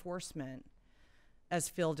street enforcement, as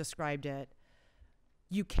Phil described it,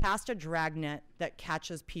 you cast a dragnet that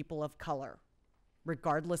catches people of color,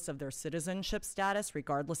 regardless of their citizenship status,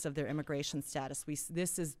 regardless of their immigration status.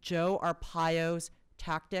 This is Joe Arpaio's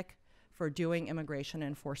tactic for doing immigration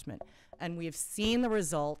enforcement. And we've seen the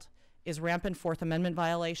result is rampant Fourth Amendment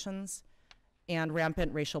violations and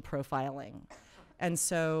rampant racial profiling. And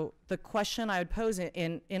so the question I would pose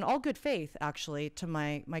in all good faith, actually, to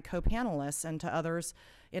my co-panelists and to others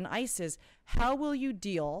in ICE is, how will you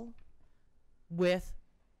deal with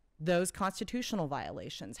those constitutional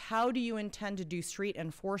violations? How do you intend to do street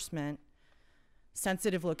enforcement,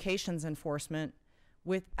 sensitive locations enforcement,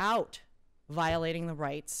 without violating the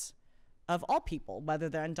rights of all people, whether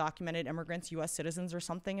they're undocumented immigrants, U.S. citizens, or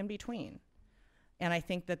something in between? And I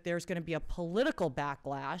think that there's going to be a political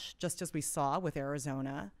backlash, just as we saw with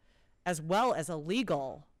Arizona, as well as a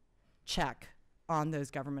legal check on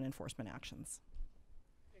those government enforcement actions.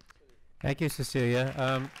 Thank you,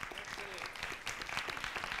 Cecilia.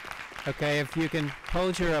 Okay, if you can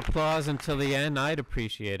hold your applause until the end, I'd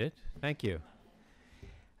appreciate it. Thank you.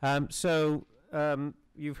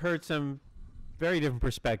 You've heard some very different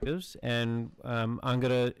perspectives, and I'm going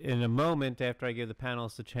to, in a moment, after I give the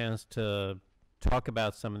panelists a chance to talk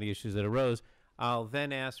about some of the issues that arose, I'll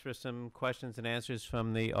then ask for some questions and answers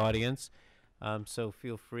from the audience. So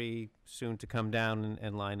feel free soon to come down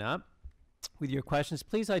and line up with your questions.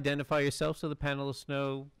 Please identify yourself so the panelists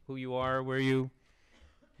know who you are, where you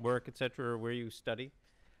work, etc., or where you study,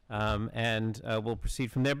 and we'll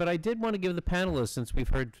proceed from there. But I did want to give the panelists, since we've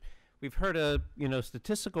heard a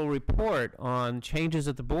statistical report on changes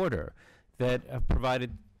at the border that have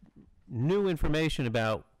provided new information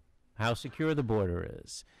about how secure the border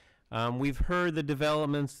is. We've heard the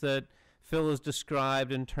developments that Phil has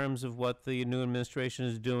described in terms of what the new administration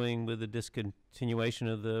is doing with the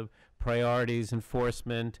discontinuation of the priorities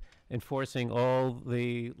enforcing all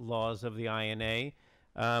the laws of the INA.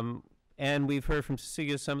 And we've heard from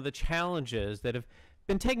Cecilia some of the challenges that have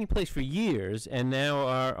been taking place for years and now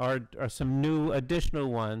are some new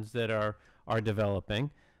additional ones that are developing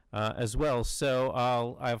as well. So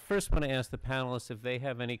I first want to ask the panelists if they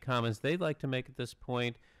have any comments they'd like to make at this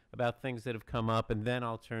point about things that have come up, and then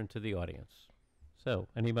I'll turn to the audience. So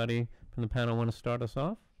anybody from the panel want to start us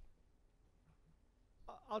off?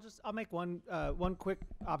 I'll make one quick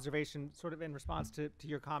observation, sort of in response to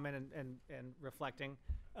your comment and reflecting.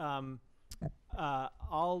 I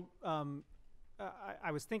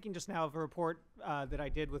was thinking just now of a report that I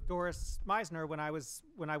did with Doris Meisner when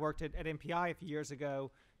I worked at MPI a few years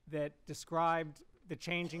ago that described the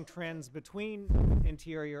changing trends between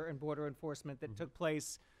interior and border enforcement that took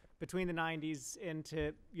place between the 90s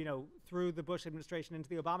into, through the Bush administration into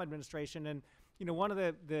the Obama administration. And, one of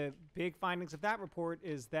the big findings of that report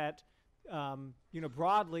is that,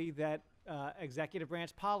 broadly that executive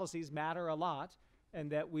branch policies matter a lot,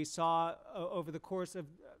 and that we saw over the course of,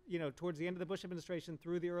 towards the end of the Bush administration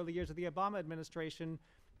through the early years of the Obama administration,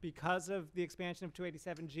 because of the expansion of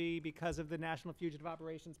 287G, because of the National Fugitive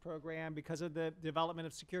Operations Program, because of the development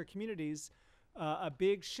of secure communities, a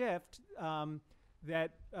big shift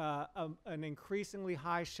that an increasingly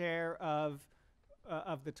high share of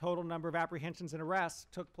the total number of apprehensions and arrests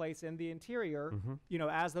took place in the interior,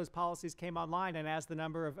 as those policies came online and as the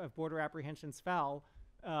number of border apprehensions fell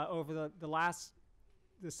over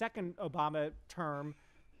the second Obama term,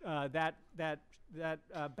 that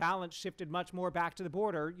balance shifted much more back to the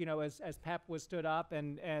border, as PEP was stood up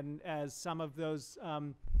and as some of those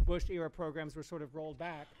Bush era programs were sort of rolled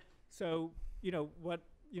back. So,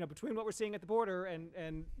 between what we're seeing at the border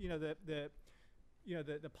and the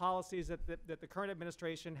policies that the current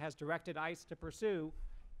administration has directed ICE to pursue,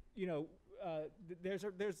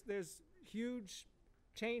 there's huge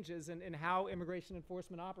changes in how immigration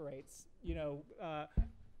enforcement operates,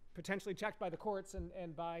 potentially checked by the courts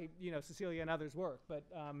and by, Cecilia and others' work. But,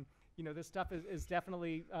 this stuff is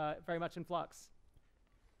definitely very much in flux.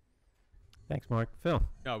 Thanks, Mark. Phil?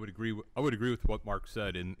 Yeah, I would agree with what Mark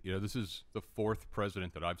said. And, this is the fourth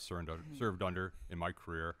president that I've served under in my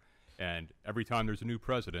career. And every time there's a new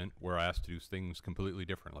president, we're asked to do things completely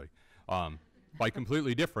differently. By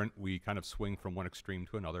completely different, we kind of swing from one extreme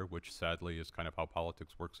to another, which sadly is kind of how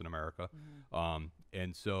politics works in America.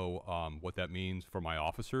 And so what that means for my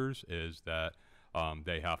officers is that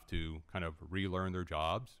they have to kind of relearn their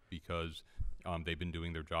jobs because they've been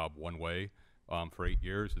doing their job one way for 8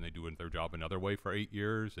 years, and they do their job another way for 8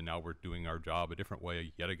 years, and now we're doing our job a different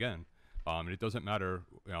way yet again. And it doesn't matter,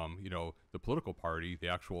 the political party, the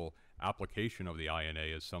actual application of the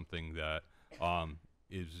INA is something that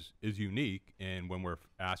is unique, and when we're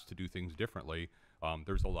asked to do things differently,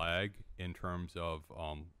 there's a lag in terms of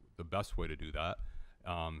the best way to do that.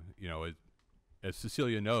 As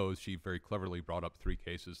Cecilia knows, she very cleverly brought up 3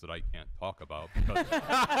 cases that I can't talk about because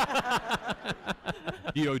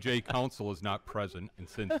DOJ counsel is not present, and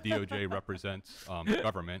since DOJ represents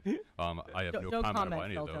government, I have no comment about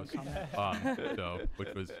any of those.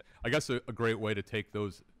 Which was, I guess, a great way to take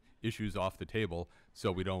those issues off the table,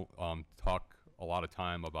 so we don't talk a lot of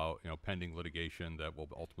time about pending litigation that will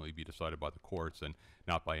ultimately be decided by the courts and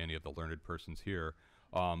not by any of the learned persons here.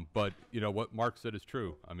 But what Mark said is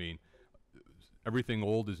true. I mean, everything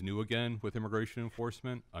old is new again with immigration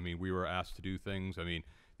enforcement. I mean, we were asked to do things. I mean,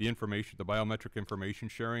 the biometric information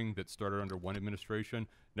sharing that started under one administration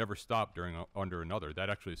never stopped under another. That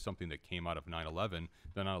actually is something that came out of 9/11,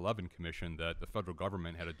 the 9/11 Commission, that the federal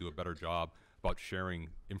government had to do a better job about sharing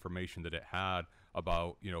information that it had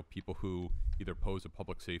about people who either pose a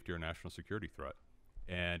public safety or national security threat.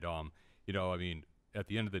 And I mean, at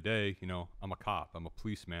the end of the day, I'm a cop. I'm a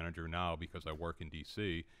police manager now because I work in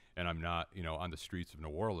D.C. and I'm not, on the streets of New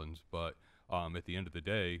Orleans. But at the end of the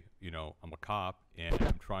day, I'm a cop and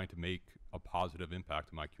I'm trying to make a positive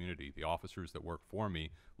impact in my community. The officers that work for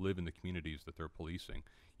me live in the communities that they're policing.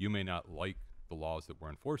 You may not like the laws that we're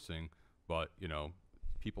enforcing, but,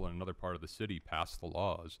 people in another part of the city pass the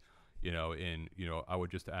laws, and, I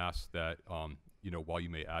would just ask that, while you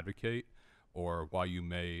may advocate or while you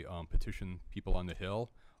may petition people on the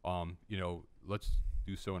Hill, let's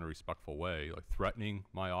do so in a respectful way. Like threatening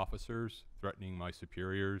my officers, threatening my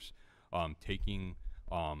superiors, taking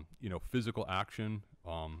physical action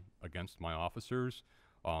against my officers,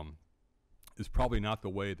 is probably not the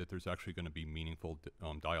way that there's actually going to be meaningful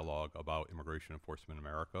dialogue about immigration enforcement in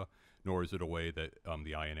America, nor is it a way that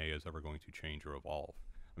the INA is ever going to change or evolve.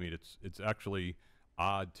 I mean, it's actually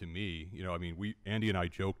odd to me. You know, I mean, Andy and I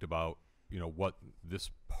joked about, you know, what this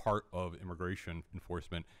part of immigration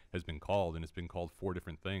enforcement has been called, and it's been called 4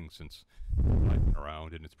 different things since I've been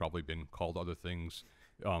around, and it's probably been called other things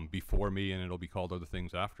before me, and it'll be called other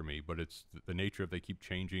things after me. But it's the nature of, they keep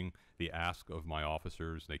changing the ask of my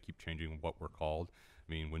officers. They keep changing what we're called.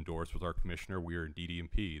 I mean, when Doris was our commissioner, we were in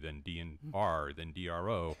DD&P, then DNR, then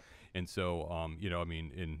DRO. And so, you know, I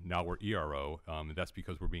mean, now we're ERO. And that's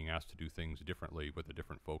because we're being asked to do things differently with a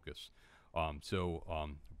different focus.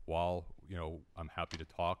 While, you know, I'm happy to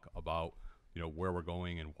talk about, you know, where we're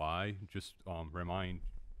going and why, just remind,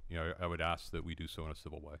 you know, I would ask that we do so in a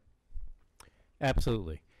civil way.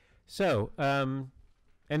 Absolutely. So,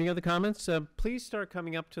 any other comments? Please start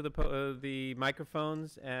coming up to the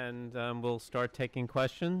microphones, and we'll start taking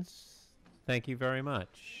questions. Thank you very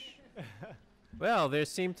much. Well, there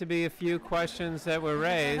seem to be a few questions that were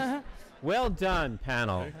raised. Well done,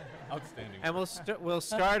 panel. Outstanding. And we'll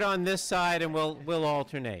start on this side, and we'll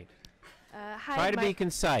alternate. Hi. Try to be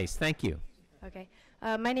concise. Thank you. Okay.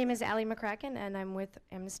 My name is Allie McCracken, and I'm with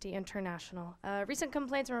Amnesty International. Recent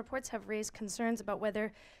complaints and reports have raised concerns about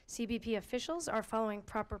whether CBP officials are following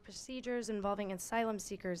proper procedures involving asylum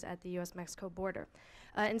seekers at the U.S.-Mexico border.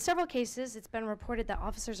 In several cases, it's been reported that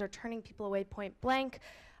officers are turning people away point blank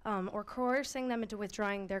or coercing them into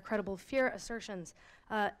withdrawing their credible fear assertions.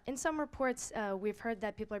 In some reports, we've heard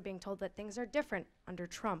that people are being told that things are different under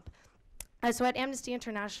Trump. So at Amnesty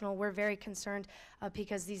International, we're very concerned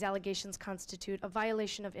because these allegations constitute a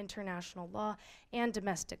violation of international law and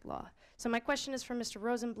domestic law. So my question is for Mr.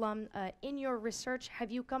 Rosenblum. In your research, have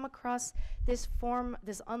you come across this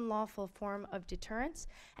unlawful form of deterrence?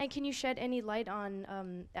 And can you shed any light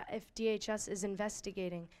on if DHS is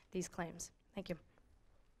investigating these claims? Thank you.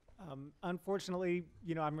 Unfortunately,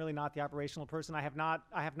 you know, I'm really not the operational person. I have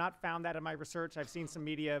not found that in my research. I've seen some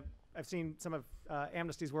media. I've seen some of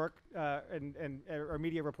Amnesty's work or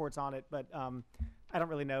media reports on it, but I don't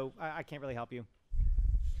really know. I can't really help you.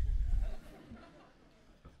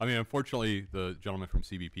 I mean, unfortunately, the gentleman from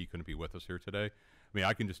CBP couldn't be with us here today. I mean,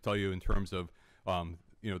 I can just tell you in terms of,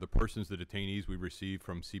 you know, the persons, the detainees we receive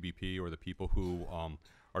from CBP, or the people who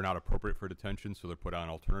are not appropriate for detention, so they're put on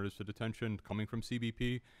alternatives to detention coming from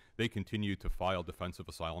CBP, they continue to file defensive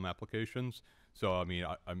asylum applications. So, I mean,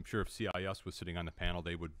 I'm sure if CIS was sitting on the panel,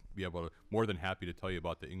 they would be able to, more than happy to tell you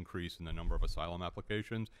about the increase in the number of asylum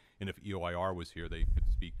applications. And if EOIR was here, they could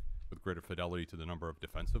speak with greater fidelity to the number of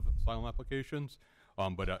defensive asylum applications.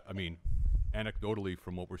 But I mean, anecdotally,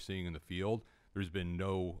 from what we're seeing in the field, there's been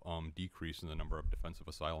no decrease in the number of defensive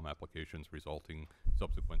asylum applications resulting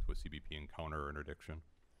subsequent to a CBP encounter or interdiction.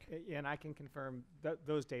 And I can confirm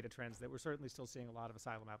those data trends, that we're certainly still seeing a lot of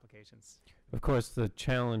asylum applications. Of course, the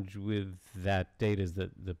challenge with that data is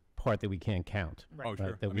the part that we can't count. Right. Oh,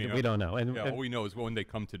 sure. That I we don't know. And, yeah, all we know is when they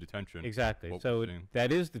come to detention. Exactly. what So we're seeing.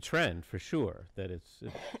 that is the trend for sure, that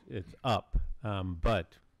it's up.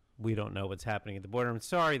 But we don't know what's happening at the border. I'm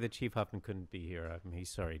sorry that Chief Huffman couldn't be here. I mean, he's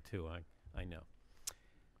sorry too. I know.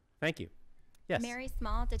 Thank you. Yes. Mary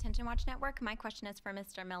Small, Detention Watch Network. My question is for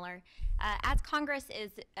Mr. Miller. As Congress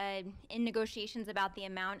is in negotiations about the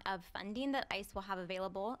amount of funding that ICE will have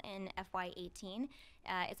available in FY18,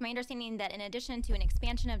 it's my understanding that in addition to an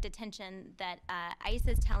expansion of detention, that ICE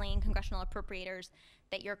is telling congressional appropriators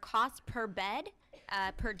that your costs per bed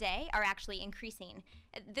per day are actually increasing.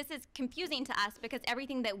 This is confusing to us because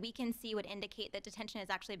everything that we can see would indicate that detention is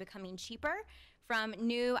actually becoming cheaper, from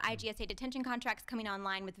new IGSA detention contracts coming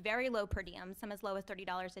online with very low per diem, some as low as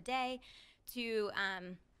 $30 a day, to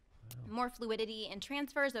more fluidity in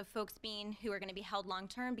transfers of folks who are going to be held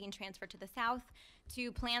long-term being transferred to the South,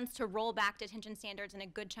 to plans to roll back detention standards in a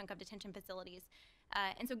good chunk of detention facilities.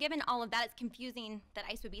 And so given all of that, it's confusing that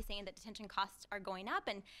ICE would be saying that detention costs are going up.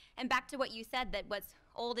 And back to what you said, that what's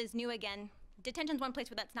old is new again, detention's one place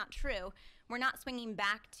where that's not true. We're not swinging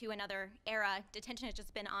back to another era. Detention has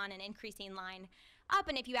just been on an increasing line up,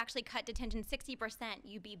 and if you actually cut detention 60%,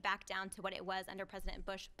 you'd be back down to what it was under President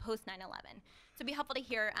Bush post 9/11. So it'd be helpful to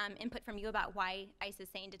hear input from you about why ICE is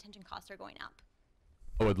saying detention costs are going up.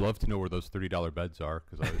 I would love to know where those $30 beds are,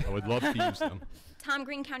 because I would love to use them. Tom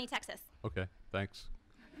Green County, Texas. Okay, thanks.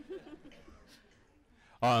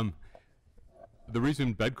 The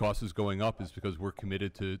reason bed cost is going up is because we're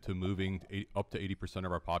committed to moving up to 80%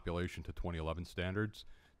 of our population to 2011 standards.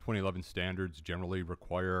 2011 standards generally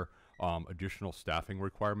require additional staffing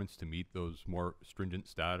requirements to meet those more stringent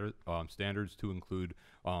standards, to include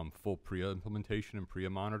full PREA implementation and PREA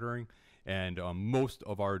monitoring. And most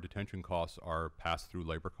of our detention costs are pass-through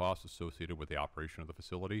labor costs associated with the operation of the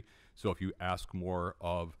facility. So if you ask more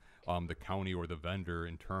of the county or the vendor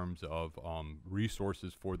in terms of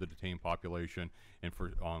resources for the detained population and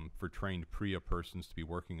for trained PREA persons to be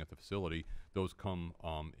working at the facility, those come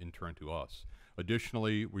in turn to us.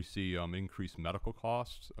 Additionally, we see increased medical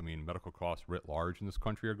costs. I mean, medical costs writ large in this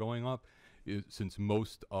country are going up. Since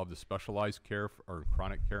most of the specialized care or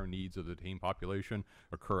chronic care needs of the detained population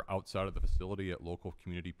occur outside of the facility at local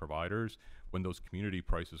community providers, when those community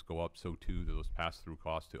prices go up, so too do those pass-through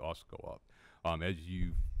costs to us go up.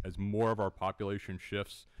 As more of our population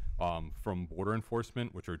shifts from border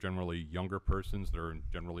enforcement, which are generally younger persons that are in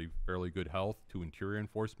generally fairly good health, to interior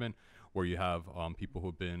enforcement, where you have people who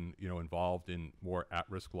have been involved in more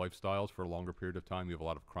at-risk lifestyles for a longer period of time. You have a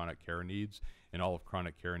lot of chronic care needs, and all of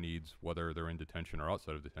chronic care needs, whether they're in detention or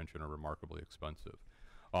outside of detention, are remarkably expensive.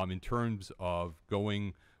 In terms of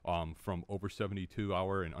going from over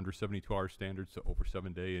 72-hour and under 72-hour standards to over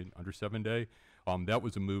 7-day and under 7-day, that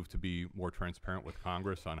was a move to be more transparent with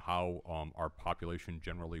Congress on how our population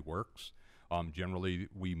generally works. Generally,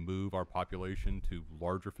 we move our population to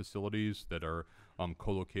larger facilities that are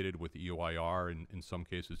co-located with EOIR and in some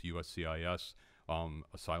cases USCIS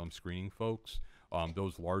asylum screening folks.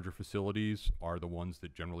 Those larger facilities are the ones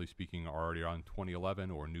that, generally speaking, are already on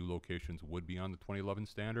 2011, or new locations would be on the 2011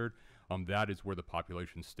 standard. That is where the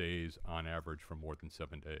population stays on average for more than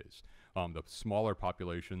 7 days. The smaller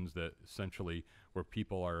populations that essentially where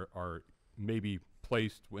people are maybe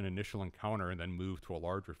placed in initial encounter and then moved to a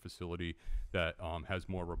larger facility that has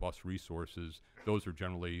more robust resources, those are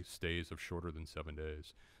generally stays of shorter than 7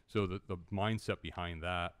 days. So the mindset behind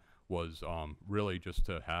that was really just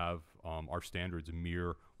to have our standards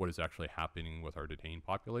mirror what is actually happening with our detained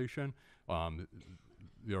population.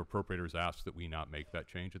 The appropriators asked that we not make that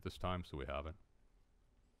change at this time, so we haven't.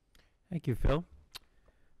 Thank you, Phil.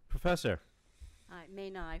 Professor. Hi,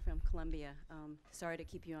 May Nye from Columbia. Sorry to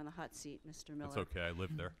keep you on the hot seat, Mr. Miller. That's okay, I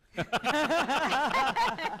live there.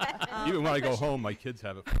 Even when I go home, my kids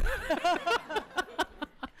have it.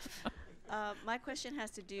 My question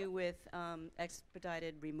has to do with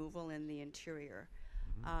expedited removal in the interior.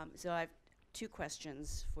 So I have two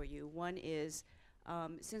questions for you. One is,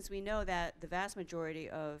 since we know that the vast majority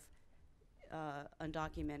of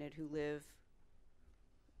undocumented who live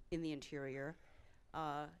in the interior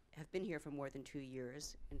have been here for more than 2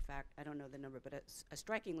 years. In fact, I don't know the number, but a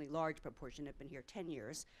strikingly large proportion have been here 10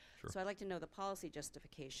 years. Sure. So I'd like to know the policy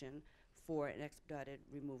justification for an expedited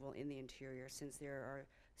removal in the interior, since there are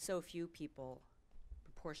so few people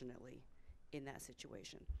proportionately in that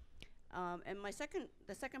situation. And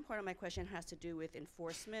the second part of my question has to do with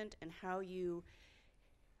enforcement and how you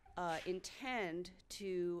intend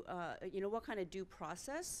to, what kind of due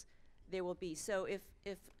process there will be. So if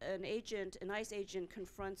an ICE agent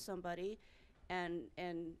confronts somebody and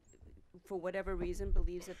for whatever reason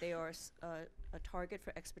believes that they are a target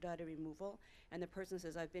for expedited removal, and the person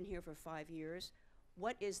says, I've been here for 5 years,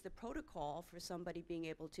 what is the protocol for somebody being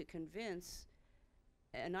able to convince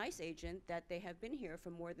an ICE agent that they have been here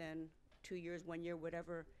for more than 2 years, 1 year,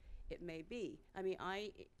 whatever it may be? I mean,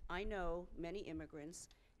 I know many immigrants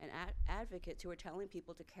and advocates who are telling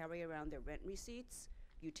people to carry around their rent receipts,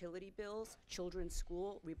 utility bills, children's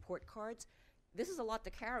school, report cards. This is a lot to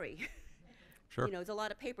carry. Sure. It's a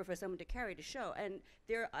lot of paper for someone to carry to show. And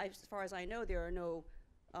as far as I know, there are no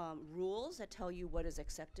rules that tell you what is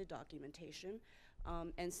accepted documentation.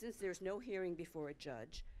 And since there's no hearing before a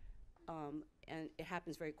judge, and it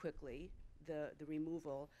happens very quickly, the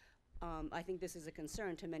removal, I think this is a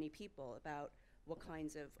concern to many people about what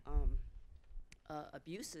kinds of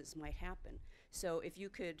abuses might happen. So if you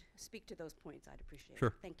could speak to those points, I'd appreciate Sure.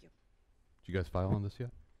 it. Thank you. Did you guys file on this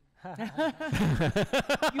yet?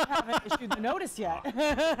 You haven't issued the notice yet.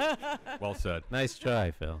 Well said. Nice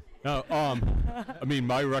try, Phil. No, I mean,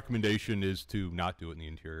 my recommendation is to not do it in the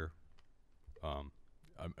interior.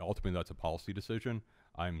 Ultimately, that's a policy decision.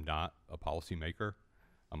 I'm not a policy maker.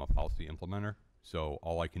 I'm a policy implementer. So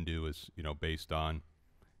all I can do is, based on,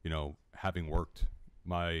 having worked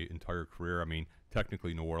my entire career. I mean,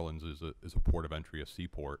 technically, New Orleans is a port of entry, a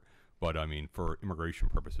seaport. But I mean, for immigration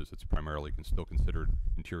purposes, it's primarily still considered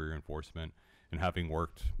interior enforcement. And having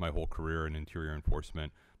worked my whole career in interior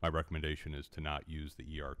enforcement, my recommendation is to not use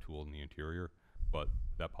the ER tool in the interior. But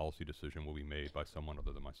that policy decision will be made by someone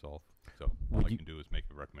other than myself. So all I can do is make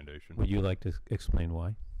a recommendation. Would you like to explain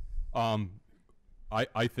why?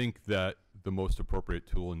 I think that the most appropriate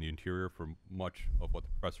tool in the interior, for much of what the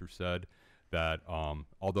professor said, that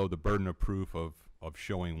although the burden of proof of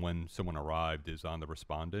showing when someone arrived is on the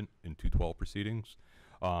respondent in 212 proceedings,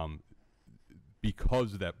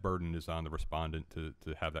 because that burden is on the respondent to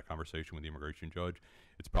have that conversation with the immigration judge,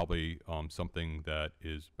 it's probably something that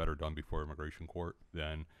is better done before immigration court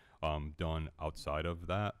than done outside of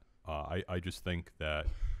that. I just think that,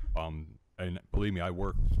 and believe me,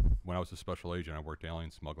 when I was a special agent, I worked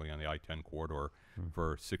alien smuggling on the I-10 corridor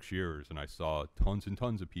for 6 years, and I saw tons and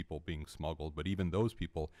tons of people being smuggled. But even those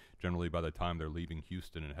people, generally by the time they're leaving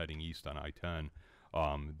Houston and heading east on I-10,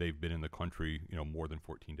 they've been in the country, more than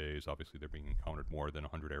 14 days. Obviously, they're being encountered more than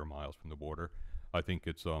 100 air miles from the border. I think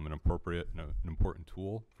it's an appropriate and an important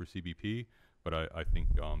tool for CBP, but I think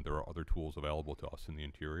there are other tools available to us in the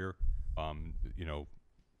interior.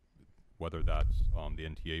 Whether that's the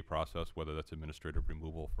NTA process, whether that's administrative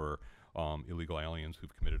removal for illegal aliens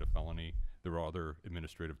who've committed a felony. There are other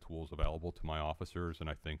administrative tools available to my officers, and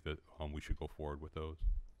I think that we should go forward with those.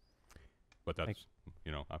 But that's,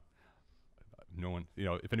 no one,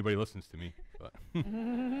 if anybody listens to me. But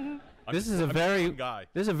This is a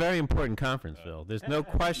very important conference, Phil. There's no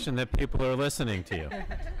question that people are listening to you.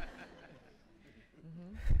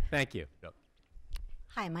 Thank you. Yep.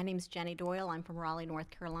 Hi, my name is Jenny Doyle. I'm from Raleigh, North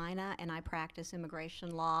Carolina, and I practice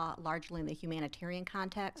immigration law largely in the humanitarian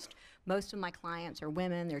context. Most of my clients are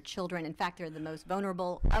women, they're children. In fact, they're the most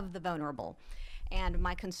vulnerable of the vulnerable. And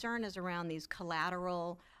my concern is around these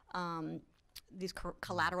collateral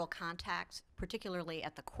contacts, particularly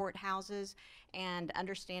at the courthouses, and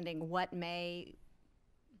understanding what may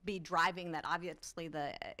be driving that, obviously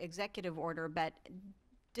the executive order, but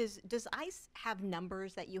does ICE have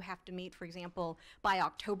numbers that you have to meet? For example, by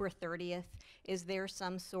October 30th, is there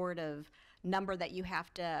some sort of number that you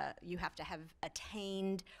have to have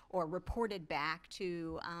attained or reported back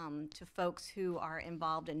to folks who are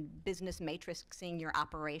involved in business matrixing your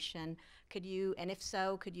operation? Could you, and if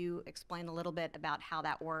so, could you explain a little bit about how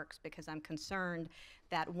that works? Because I'm concerned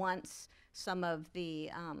that once some of the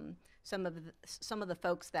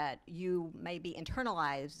folks that you may be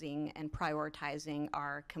internalizing and prioritizing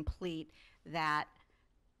are complete, that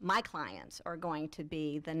my clients are going to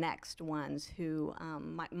be the next ones who,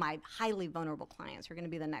 my highly vulnerable clients are going to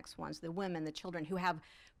be the next ones, the women, the children who have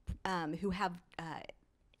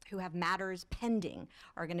matters pending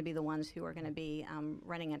are going to be the ones who are going to be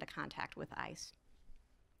running into contact with ICE.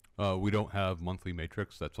 We don't have monthly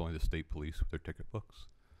matrix. That's only the state police with their ticket books.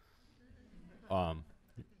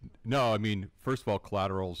 No, I mean, first of all,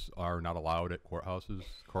 collaterals are not allowed at courthouses.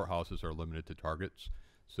 Courthouses are limited to targets.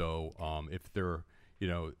 So if they're,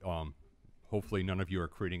 hopefully none of you are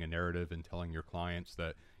creating a narrative and telling your clients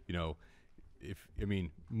that,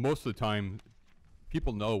 most of the time,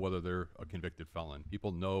 people know whether they're a convicted felon.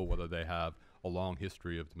 People know whether they have a long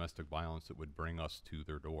history of domestic violence that would bring us to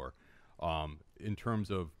their door. In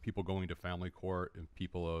terms of people going to family court and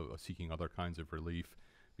people seeking other kinds of relief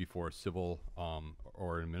before a civil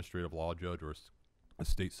or an administrative law judge or a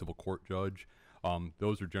state civil court judge,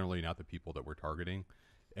 those are generally not the people that we're targeting.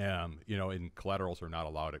 And collaterals are not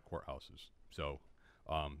allowed at courthouses. So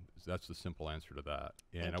that's the simple answer to that.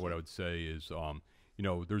 And what I would say is,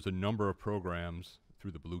 there's a number of programs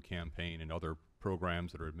through the Blue Campaign and other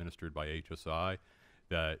programs that are administered by HSI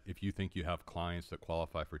that if you think you have clients that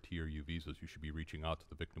qualify for T or U visas, you should be reaching out to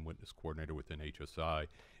the victim witness coordinator within HSI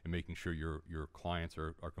and making sure your clients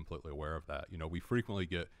are completely aware of that. We frequently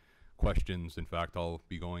get questions. In fact, I'll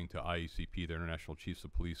be going to IECP, the International Chiefs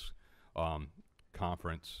of Police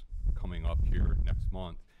conference coming up here next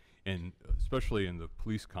month. And especially in the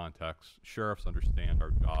police context, sheriffs understand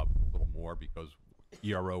our job a little more because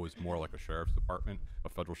ERO is more like a sheriff's department, a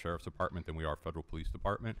federal sheriff's department, than we are a federal police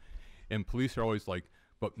department. And police are always like,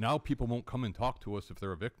 but now people won't come and talk to us if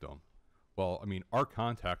they're a victim. Well, I mean, our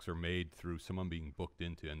contacts are made through someone being booked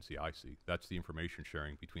into NCIC. That's the information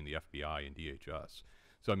sharing between the FBI and DHS.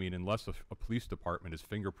 So, I mean, unless a police department is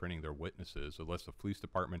fingerprinting their witnesses, unless a police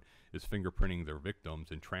department is fingerprinting their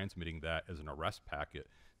victims and transmitting that as an arrest packet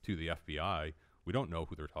to the FBI, we don't know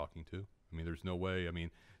who they're talking to. I mean, there's no way. I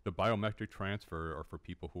mean, the biometric transfer are for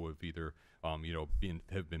people who have either,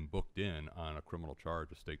 have been booked in on a criminal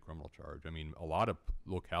charge, a state criminal charge. I mean, a lot of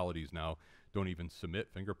localities now don't even submit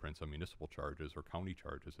fingerprints on municipal charges or county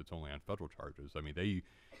charges. It's only on federal charges. I mean, they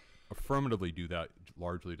affirmatively do that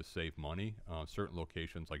largely to save money. Certain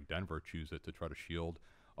locations like Denver choose it to try to shield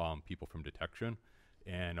people from detection.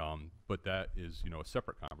 And but that is a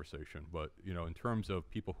separate conversation. But in terms of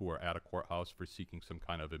people who are at a courthouse for seeking some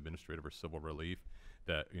kind of administrative or civil relief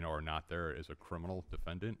that are not there as a criminal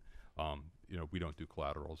defendant, we don't do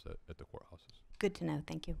collaterals at the courthouses. Good to know.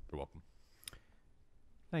 Thank you. You're welcome.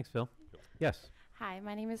 Thanks, Phil. Yes. Hi,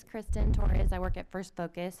 my name is Kristen Torres. I work at First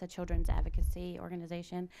Focus, a children's advocacy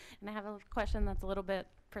organization. And I have a question that's a little bit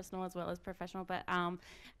personal as well as professional. But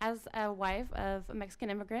as a wife of a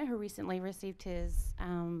Mexican immigrant who recently received his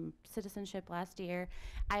citizenship last year,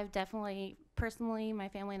 I have definitely, personally, my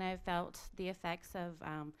family and I have felt the effects of,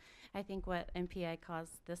 I think, what MPA calls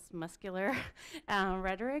this muscular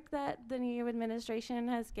rhetoric that the new administration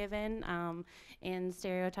has given in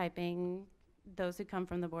stereotyping those who come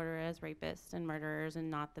from the border as rapists and murderers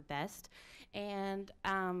and not the best. And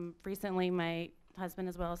recently my husband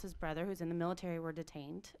as well as his brother, who's in the military, were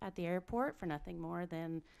detained at the airport for nothing more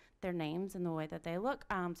than their names and the way that they look.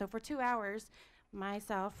 So for 2 hours,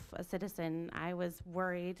 myself, a citizen, I was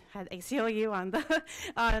worried, had ACLU on the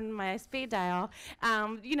on my speed dial.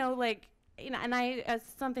 You know, like, you know, and as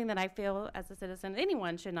something that I feel as a citizen,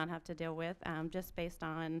 anyone should not have to deal with, just based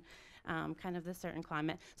on kind of the certain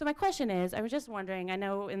climate. So my question is, I was just wondering, I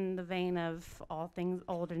know in the vein of all things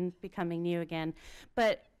old and becoming new again,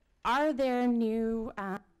 but are there new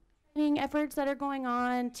training efforts that are going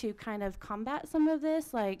on to kind of combat some of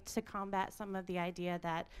this, like to combat some of the idea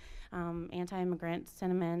that anti-immigrant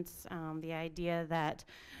sentiments, the idea that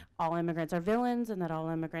all immigrants are villains and that all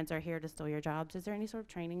immigrants are here to steal your jobs? Is there any sort of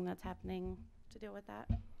training that's happening to deal with that?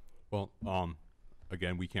 Well,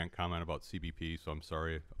 again, we can't comment about CBP, so I'm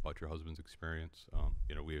sorry about your husband's experience.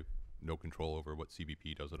 You know, we have no control over what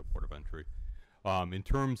CBP does at a port of entry. In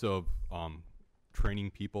terms of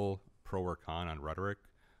training people pro or con on rhetoric,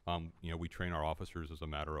 you know, we train our officers as a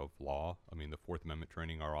matter of law. I mean, the Fourth Amendment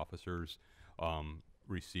training our officers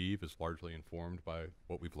receive is largely informed by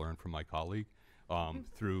what we've learned from my colleague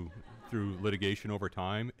through litigation over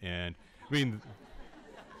time. And I mean,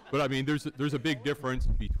 but I mean, there's a big difference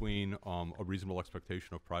between a reasonable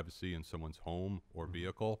expectation of privacy in someone's home or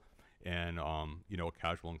vehicle and you know, a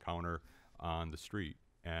casual encounter on the street.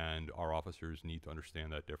 And our officers need to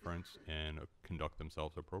understand that difference and conduct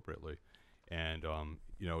themselves appropriately. And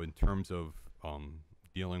you know, in terms of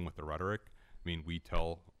dealing with the rhetoric, I mean, we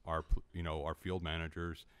tell our you know, our field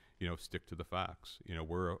managers, you know, stick to the facts. You know,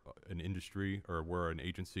 we're an industry, or we're an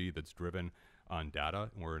agency that's driven on data,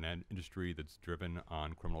 and we're an industry that's driven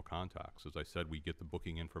on criminal contacts. As I said, we get the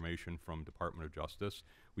booking information from Department of Justice,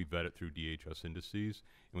 we vet it through DHS indices,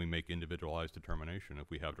 and we make individualized determination. If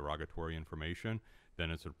we have derogatory information,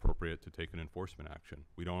 then it's appropriate to take an enforcement action.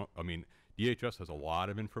 We don't, I mean, DHS has a lot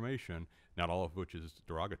of information, not all of which is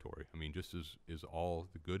derogatory. I mean, just as is all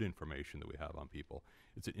the good information that we have on people.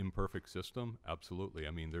 It's an imperfect system, absolutely.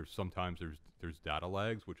 I mean, sometimes there's data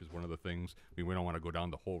lags, which is one of the things, I mean, we don't want to go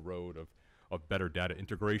down the whole road of better data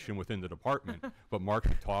integration within the department, but Mark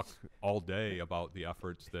could talk all day about the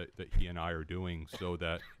efforts that he and I are doing so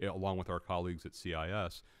that, along with our colleagues at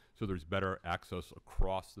CIS, so there's better access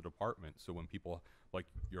across the department. So when people like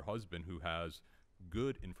your husband, who has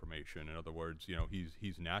good information, in other words, you know,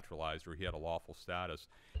 he's naturalized or he had a lawful status,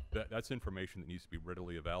 that's information that needs to be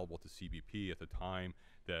readily available to CBP at the time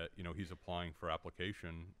that, you know, he's applying for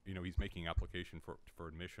application, you know, he's making application for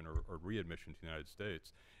admission or readmission to the United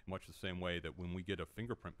States. Much the same way that when we get a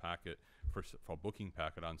fingerprint packet for a booking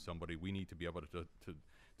packet on somebody, we need to be able to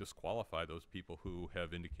disqualify those people who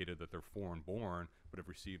have indicated that they're foreign born but have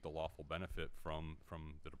received a lawful benefit from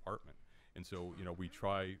the department. And so, you know, we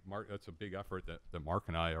try, Mark, that's a big effort that Mark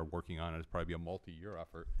and I are working on. It's probably a multi-year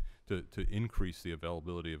effort to increase the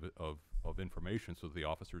availability of information so that the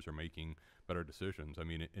officers are making better decisions. I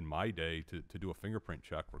mean, in my day, to do a fingerprint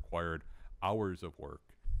check required hours of work.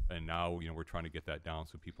 And now, you know, we're trying to get that down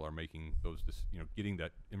so people are making those, you know, getting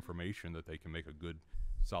that information that they can make a good,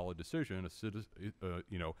 solid decision,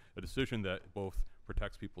 you know, a decision that both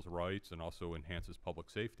protects people's rights and also enhances public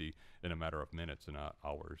safety in a matter of minutes and not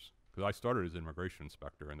hours. Because I started as an immigration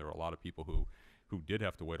inspector, and there were a lot of people who did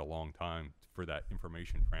have to wait a long time for that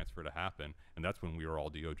information transfer to happen, and that's when we were all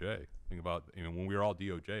DOJ. Think about, you know, when we were all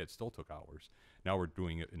DOJ, it still took hours. Now we're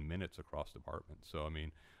doing it in minutes across departments. So I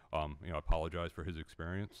mean, you know, I apologize for his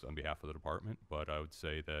experience on behalf of the department, but I would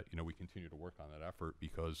say that, you know, we continue to work on that effort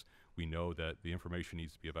because we know that the information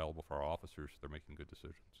needs to be available for our officers so they're making good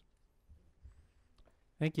decisions.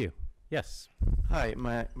 Thank you. Yes. Hi,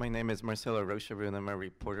 my name is Marcelo Rochabrun. I'm a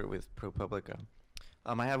reporter with ProPublica.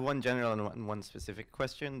 I have one general and one specific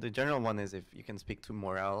question. The general one is if you can speak to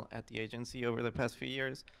morale at the agency over the past few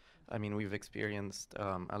years. I mean, we've experienced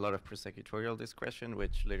a lot of prosecutorial discretion,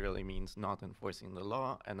 which literally means not enforcing the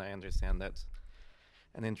law, and I understand that's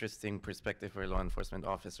an interesting perspective for a law enforcement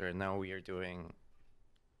officer. And now we are doing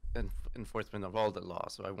enforcement of all the law,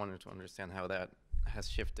 so I wanted to understand how that has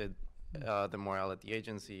shifted the morale at the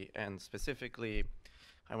agency, and specifically,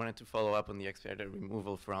 I wanted to follow up on the expedited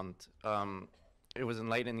removal front. It was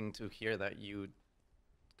enlightening to hear that you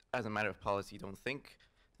as a matter of policy, don't think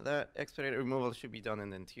that expedited removal should be done in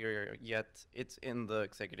the interior, yet it's in the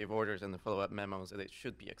executive orders and the follow-up memos that it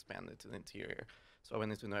should be expanded to the interior. So I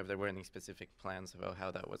wanted to know if there were any specific plans about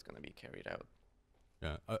how that was going to be carried out.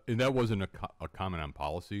 Yeah, and that wasn't a comment on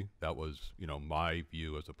policy. That was, my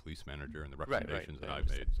view as a police manager and the recommendations that I've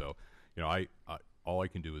made. So, I all I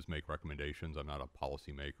can do is make recommendations. I'm not a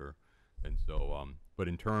policy maker. And so, but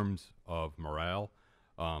in terms of morale,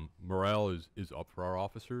 morale is up for our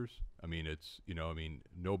officers. I mean, it's,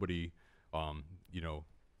 nobody,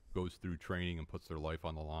 goes through training and puts their life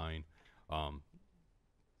on the line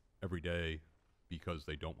every day because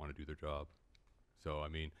they don't want to do their job. So, I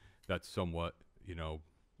mean, that's somewhat,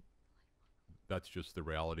 that's just the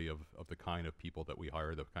reality of the kind of people that we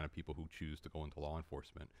hire, the kind of people who choose to go into law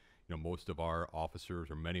enforcement. Most of our officers,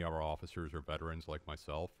 or many of our officers, are veterans like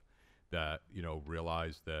myself that,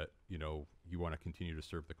 realize that, you want to continue to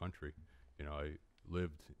serve the country. I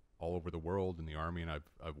lived all over the world in the Army, and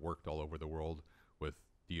I've worked all over the world with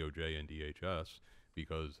DOJ and DHS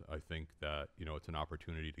because I think that, it's an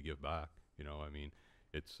opportunity to give back. I mean,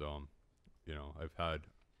 it's, I've had,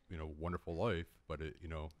 wonderful life, but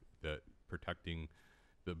that protecting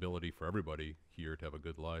the ability for everybody here to have a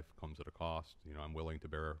good life comes at a cost. I'm willing to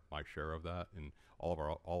bear my share of that, and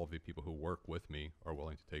all of the people who work with me are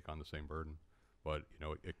willing to take on the same burden. But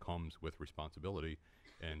it comes with responsibility,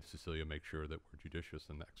 and Cecilia makes sure that we're judicious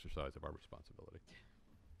in the exercise of our responsibility.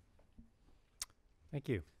 Thank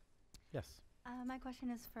you. Yes. My question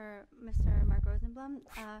is for Mr. Mark Rosenblum.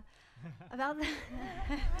 About the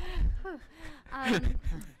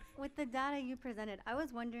with the data you presented, I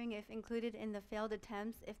was wondering if included in the failed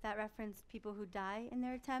attempts, if that referenced people who die in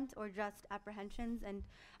their attempt or just apprehensions. And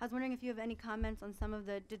I was wondering if you have any comments on some of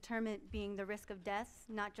the determinant being the risk of death,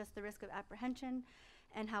 not just the risk of apprehension,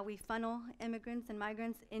 and how we funnel immigrants and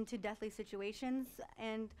migrants into deathly situations.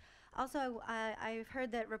 And also, I've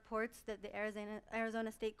heard that reports that the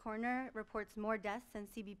Arizona State Coroner reports more deaths than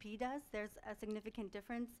CBP does. There's a significant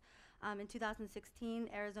difference. In 2016,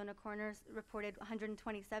 Arizona coroners reported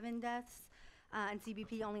 127 deaths, and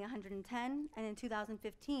CBP only 110. And in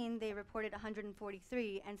 2015, they reported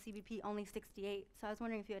 143, and CBP only 68. So I was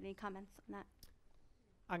wondering if you had any comments on that.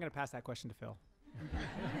 I'm going to pass that question to Phil.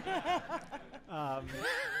 That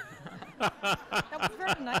was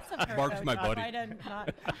very nice of her. Mark's my buddy.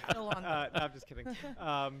 Not Phil on No, I'm just kidding.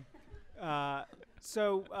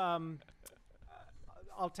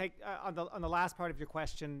 I'll take on the last part of your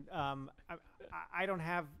question. I don't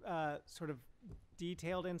have sort of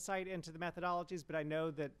detailed insight into the methodologies, but I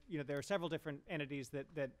know that there are several different entities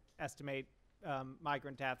that estimate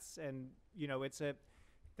migrant deaths, and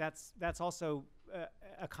that's also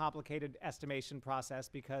a complicated estimation process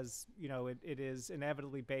because it is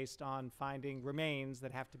inevitably based on finding remains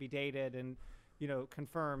that have to be dated and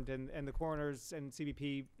confirmed, and the coroners and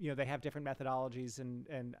CBP they have different methodologies,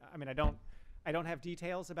 and I mean I don't have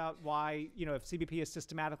details about why if CBP is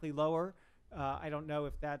systematically lower. I don't know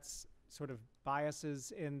if that's sort of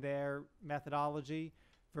biases in their methodology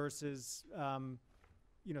versus some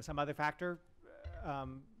other factor.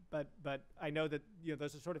 But I know that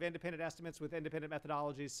those are sort of independent estimates with independent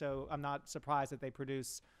methodologies, so I'm not surprised that they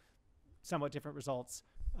produce somewhat different results.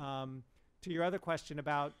 To your other question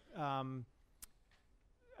about, I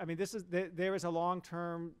mean, there is a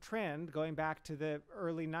long-term trend going back to the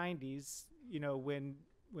early 90s, when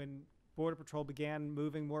Border Patrol began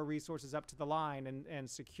moving more resources up to the line and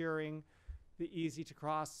securing the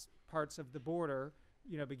easy-to-cross parts of the border,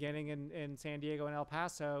 beginning in San Diego and El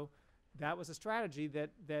Paso. That was a strategy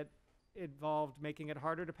that involved making it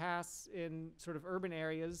harder to pass in sort of urban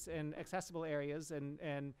areas and accessible areas,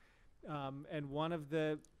 and one of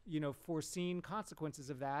the foreseen consequences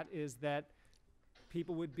of that is that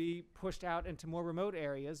people would be pushed out into more remote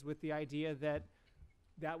areas with the idea that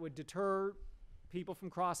would deter people from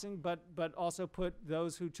crossing, but also put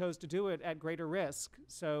those who chose to do it at greater risk.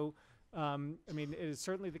 So, I mean, it is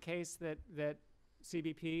certainly the case that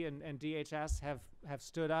CBP and DHS have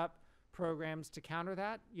stood up programs to counter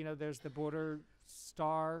that. There's the Border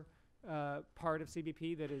Star part of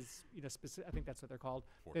CBP that is, I think that's what they're called.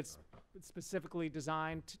 It's specifically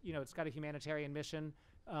designed. It's got a humanitarian mission,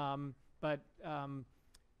 but I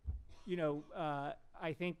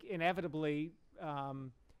think inevitably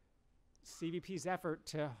CBP's effort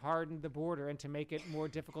to harden the border and to make it more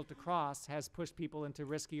difficult to cross has pushed people into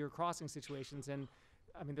riskier crossing situations. And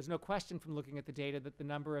I mean, there's no question from looking at the data that the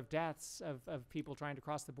number of deaths of people trying to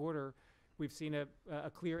cross the border, we've seen a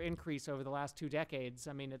clear increase over the last 2 decades.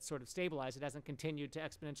 I mean, it's sort of stabilized. It hasn't continued to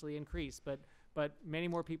exponentially increase, but many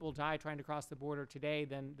more people die trying to cross the border today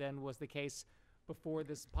than was the case before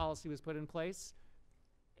this policy was put in place.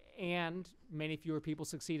 and many fewer people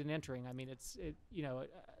succeed in entering. I mean,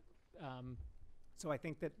 so I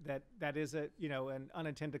think that is an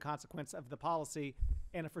unintended consequence of the policy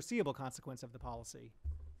and a foreseeable consequence of the policy.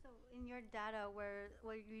 So in your data,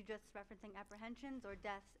 were you just referencing apprehensions or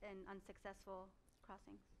deaths and unsuccessful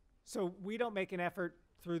crossings? So we don't make an effort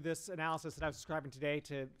through this analysis that I was describing today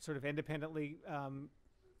to sort of independently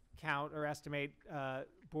count or estimate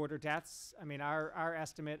border deaths. I mean, our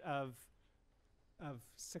estimate of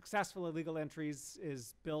successful illegal entries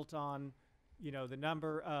is built on, the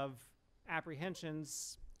number of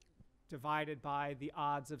apprehensions divided by the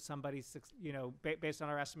odds of somebody, based on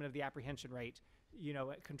our estimate of the apprehension rate,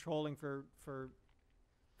 controlling for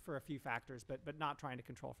a few factors, but not trying to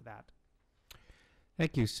control for that.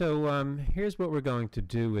 Thank you. So here's what we're going to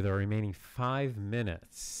do with our remaining 5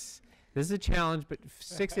 minutes. This is a challenge, but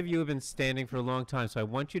 6 of you have been standing for a long time, so I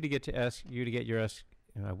want you to get to ask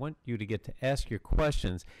your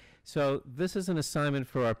questions. So this is an assignment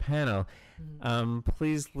for our panel.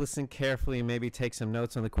 Please listen carefully and maybe take some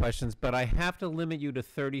notes on the questions, but I have to limit you to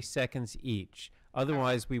 30 seconds each.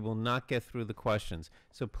 Otherwise, we will not get through the questions.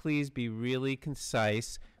 So please be really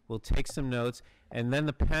concise. We'll take some notes, and then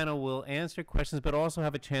the panel will answer questions, but also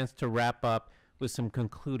have a chance to wrap up with some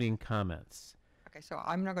concluding comments. Okay, so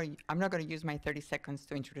I'm not going to use my 30 seconds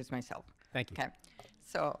to introduce myself. Thank you. Okay,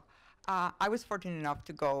 so I was fortunate enough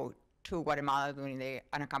to go to Guatemala during the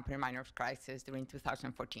unaccompanied minors crisis during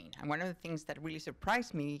 2014, and one of the things that really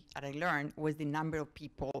surprised me that I learned was the number of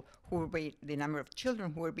people the number of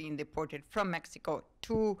children who were being deported from Mexico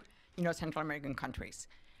to, Central American countries.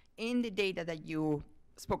 In the data that you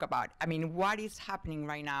spoke about, I mean, what is happening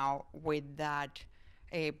right now with that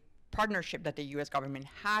partnership that the U.S. government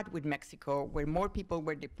had with Mexico, where more people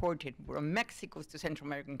were deported from Mexico to Central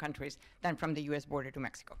American countries than from the U.S. border to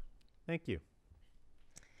Mexico? Thank you.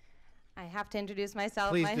 I have to introduce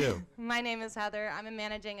myself. Please do. My name is Heather. I'm a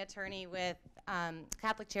managing attorney with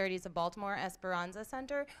Catholic Charities of Baltimore Esperanza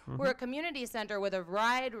Center. We're a community center with a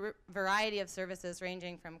variety of services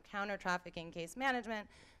ranging from counter-trafficking case management,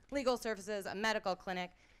 legal services, a medical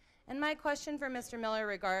clinic. And my question for Mr. Miller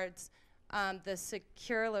regards the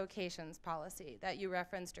secure locations policy that you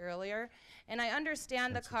referenced earlier. And I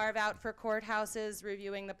understand the carve out for courthouses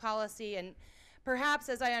reviewing the policy, and perhaps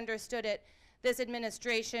as I understood it, this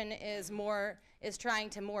administration is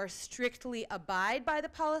trying to more strictly abide by the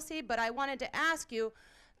policy, but I wanted to ask you,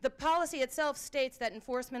 the policy itself states that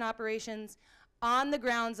enforcement operations on the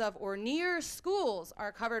grounds of or near schools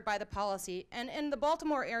are covered by the policy. And in the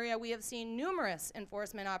Baltimore area, we have seen numerous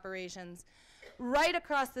enforcement operations right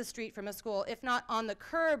across the street from a school, if not on the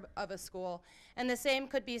curb of a school. And the same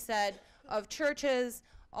could be said of churches.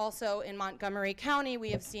 Also in Montgomery County, we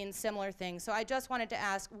have seen similar things. So I just wanted to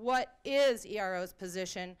ask, what is ERO's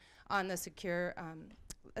position on the secure,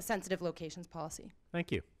 sensitive locations policy? Thank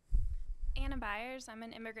you. Anna Byers. I'm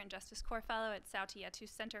an Immigrant Justice Corps Fellow at Sauti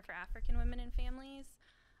Center for African Women and Families.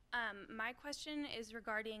 My question is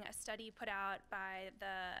regarding a study put out by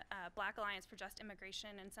the Black Alliance for Just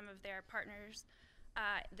Immigration and some of their partners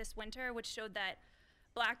this winter, which showed that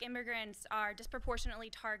Black immigrants are disproportionately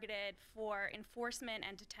targeted for enforcement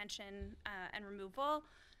and detention and removal.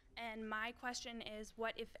 And my question is,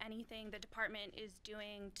 what, if anything, the department is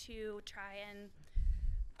doing to try and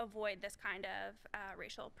avoid this kind of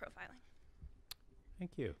racial profiling?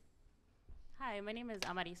 Thank you. Hi, my name is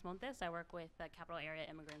Amaris Montes. I work with the Capital Area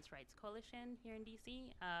Immigrants' Rights Coalition here in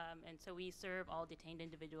DC. And so we serve all detained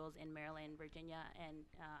individuals in Maryland, Virginia, and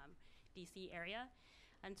DC area.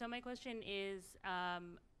 And so my question is,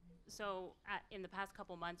 in the past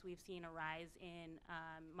couple months, we've seen a rise in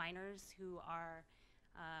minors who are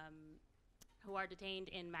detained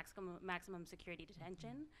in maximum security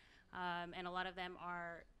detention, and a lot of them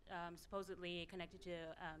are supposedly connected to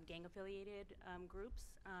gang-affiliated groups,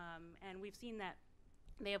 and we've seen that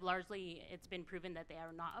they have it's been proven that they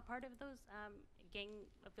are not a part of those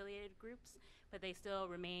gang-affiliated groups, but they still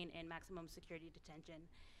remain in maximum security detention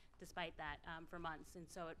despite that for months, and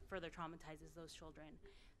so it further traumatizes those children.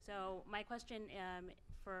 So my question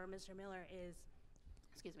for Mr. Miller is,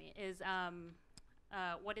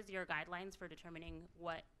 what is your guidelines for determining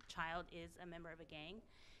what child is a member of a gang?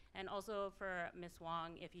 And also for Ms.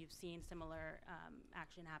 Wong, if you've seen similar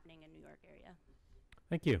action happening in New York area.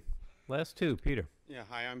 Thank you. Last two, Peter. Yeah,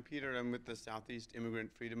 hi, I'm Peter. I'm with the Southeast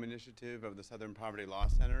Immigrant Freedom Initiative of the Southern Poverty Law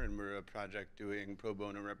Center, and we're a project doing pro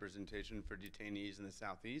bono representation for detainees in the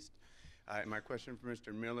Southeast. My question for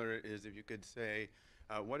Mr. Miller is if you could say,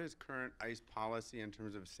 what is current ICE policy in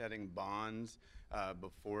terms of setting bonds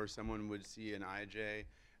before someone would see an IJ,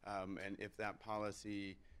 and if that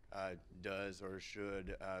policy does or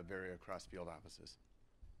should vary across field offices?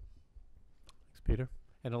 Peter.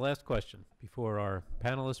 And the last question before our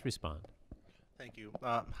panelists respond. Thank you.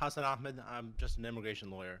 Hassan Ahmed, I'm just an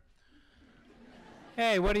immigration lawyer.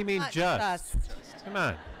 Hey, what do you mean just? Come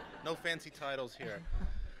on. No fancy titles here.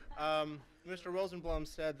 Mr. Rosenblum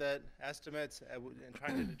said that estimates, in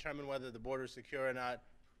trying to determine whether the border is secure or not,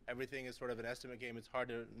 everything is sort of an estimate game. It's hard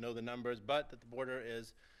to know the numbers, but that the border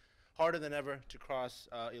is harder than ever to cross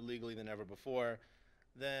illegally than ever before.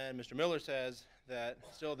 Then Mr. Miller says that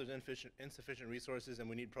still there's insufficient resources and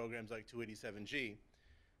we need programs like 287G.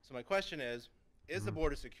 So my question is the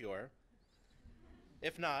border secure?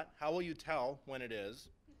 If not, how will you tell when it is?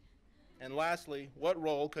 And lastly, what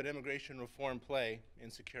role could immigration reform play in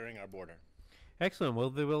securing our border? Excellent. Well,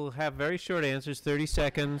 we'll have very short answers, 30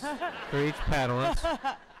 seconds for each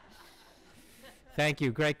panelist. Thank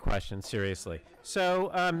you. Great question, seriously.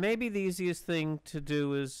 So maybe the easiest thing to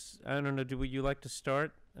do is, I don't know, would you like to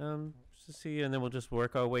start, Cecilia, and then we'll just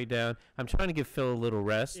work our way down. I'm trying to give Phil a little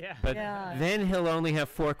rest, but then he'll only have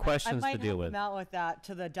 4 questions to deal with. I might help him out with that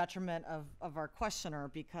to the detriment of our questioner,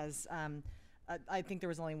 because I think there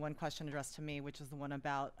was only one question addressed to me, which is the one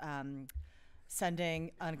about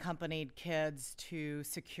sending unaccompanied kids to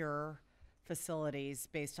secure facilities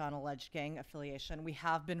based on alleged gang affiliation. We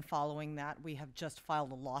have been following that. We have just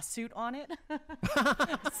filed a lawsuit on it.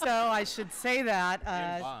 So I should say that.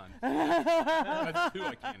 Bond. That's 2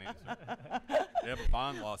 I can't answer. They have a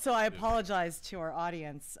bond lawsuit. So I apologize to our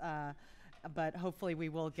audience, but hopefully we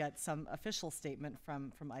will get some official statement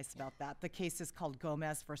from ICE about that. The case is called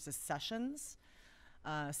Gomez versus Sessions.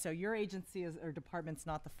 So your agency or department's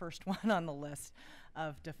not the first one on the list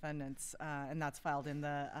of defendants, and that's filed in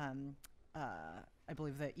the, I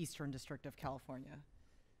believe, the Eastern District of California.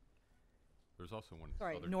 There's also one.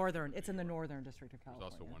 Sorry, Northern. It's in the Northern District of California.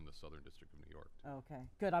 There's also one in the Southern District of New York. Okay,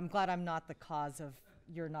 good. I'm glad I'm not the cause of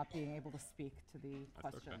your not being able to speak to the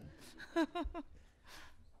question. Do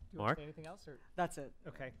you want Mark? to say anything else? Or? That's it.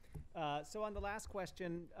 Okay. So on the last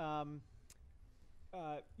question,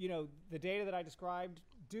 you know, the data that I described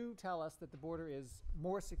do tell us that the border is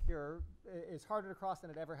more secure, is harder to cross than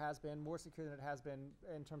it ever has been, more secure than it has been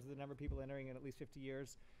in terms of the number of people entering in at least 50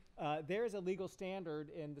 years. There is a legal standard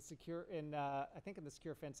in the I think in the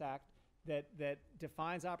Secure Fence Act that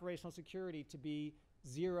defines operational security to be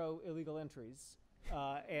 0 illegal entries.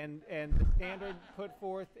 And the standard put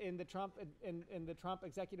forth in the Trump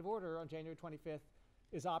executive order on January 25th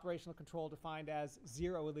is operational control defined as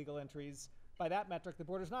 0 illegal entries. By that metric, the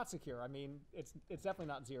border is not secure. I mean, it's definitely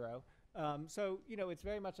not 0. So you know, it's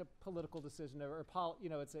very much a political decision, or you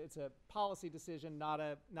know, it's a policy decision, not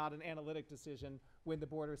an analytic decision when the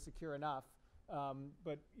border is secure enough.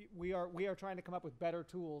 But we are trying to come up with better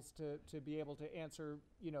tools to be able to answer,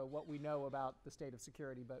 you know, what we know about the state of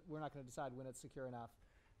security. But we're not going to decide when it's secure enough,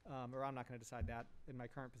 or I'm not going to decide that in my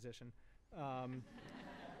current position.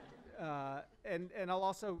 And I'll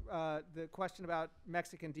also, the question about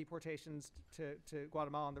Mexican deportations to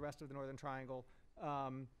Guatemala and the rest of the Northern Triangle,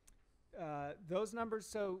 those numbers,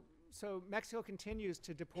 so Mexico continues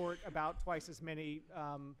to deport about twice as many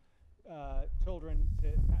children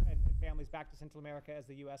and families back to Central America as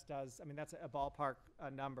the U.S. does. I mean, that's a ballpark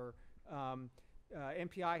number.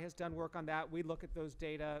 MPI has done work on that. We look at those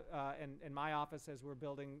data in my office as we're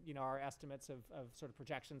building, you know, our estimates of sort of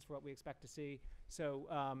projections for what we expect to see. So,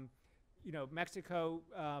 you know, Mexico,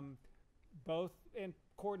 both in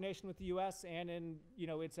coordination with the U.S. and in, you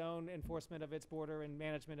know, its own enforcement of its border and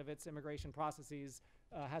management of its immigration processes,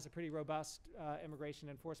 has a pretty robust immigration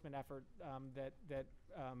enforcement effort that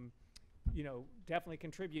you know, definitely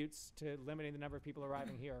contributes to limiting the number of people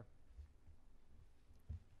arriving here.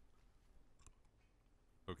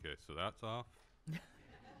 Okay, so that's off.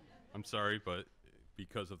 I'm sorry, but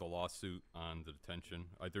because of the lawsuit on the detention,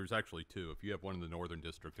 there's actually 2. If you have one in the Northern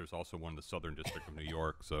District, there's also one in the Southern District of New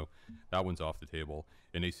York, so that one's off the table.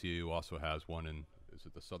 And ACU also has one in, is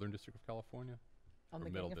it the Southern District of California? On or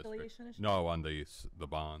the Middle gang District? affiliation issue? No, on the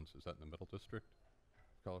bonds. Is that in the Middle District?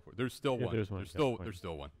 California. There's still one. There's one. There's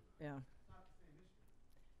still one. Yeah.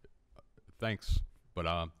 Thanks, but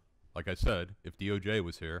like I said, if DOJ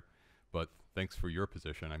was here, but thanks for your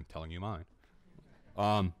position, I'm telling you mine.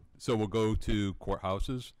 So we'll go to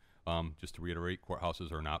courthouses. Just to reiterate,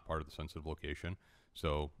 courthouses are not part of the sensitive location,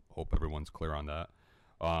 so hope everyone's clear on that.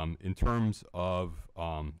 In terms of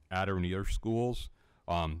at or near schools,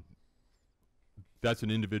 that's an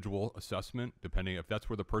individual assessment, depending if that's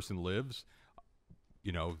where the person lives.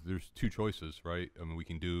 You know, there's 2 choices, right? I mean, we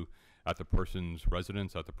can do at the person's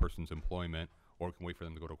residence, at the person's employment, or we can wait for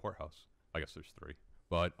them to go to a courthouse. I guess there's 3.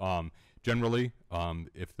 But generally,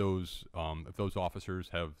 if those officers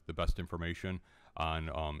have the best information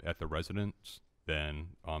on at the residence, then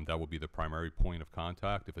that would be the primary point of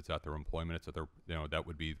contact. If it's at their employment, it's at their, that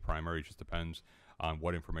would be the primary. It just depends on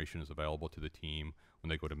what information is available to the team when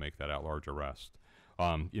they go to make that at-large arrest.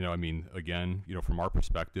 I mean, again, from our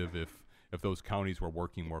perspective, if those counties were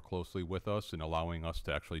working more closely with us and allowing us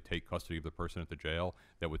to actually take custody of the person at the jail,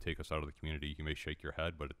 that would take us out of the community. You may shake your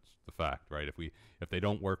head, but it's the fact, right? If they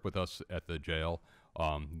don't work with us at the jail,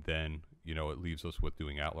 then it leaves us with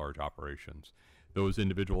doing at-large operations. Those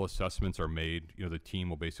individual assessments are made. The team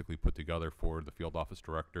will basically put together for the field office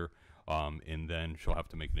director, and then she'll have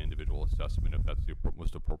to make an individual assessment if that's the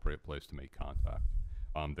most appropriate place to make contact.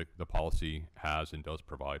 The policy has and does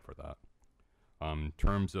provide for that. In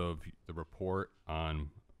terms of the report on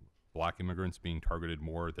black immigrants being targeted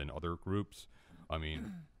more than other groups, I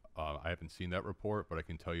mean, I haven't seen that report, but I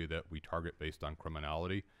can tell you that we target based on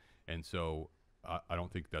criminality, and so I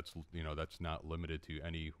don't think that's that's not limited to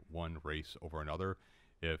any one race over another.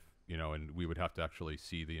 And we would have to actually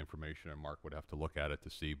see the information, and Mark would have to look at it to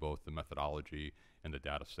see both the methodology and the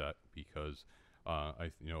data set, because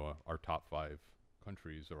our top 5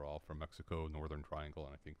 countries are all from Mexico, Northern Triangle,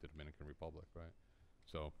 and I think the Dominican Republic, right?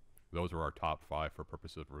 So those are our top 5 for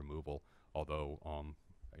purposes of removal, although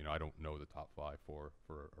I don't know the top 5 for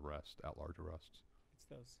at-large arrests. It's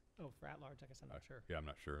those. Oh, for at-large, I guess I'm not sure. Yeah, I'm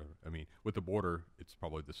not sure. I mean, with the border, it's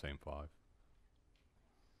probably the same 5.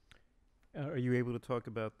 Are you able to talk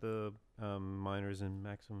about the minors in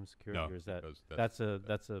maximum security, No, or is that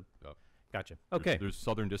that's gotcha? Okay. There's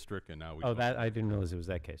Southern District, and now we. Oh, that I didn't realize it was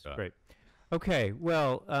that case. Yeah. Great. Okay.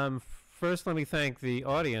 Well, first, let me thank the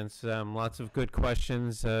audience. Lots of good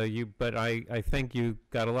questions. But I think you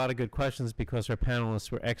got a lot of good questions because our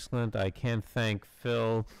panelists were excellent. I can't thank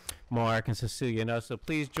Phil, Mark, and Cecilia enough. So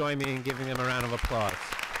please join me in giving them a round of applause.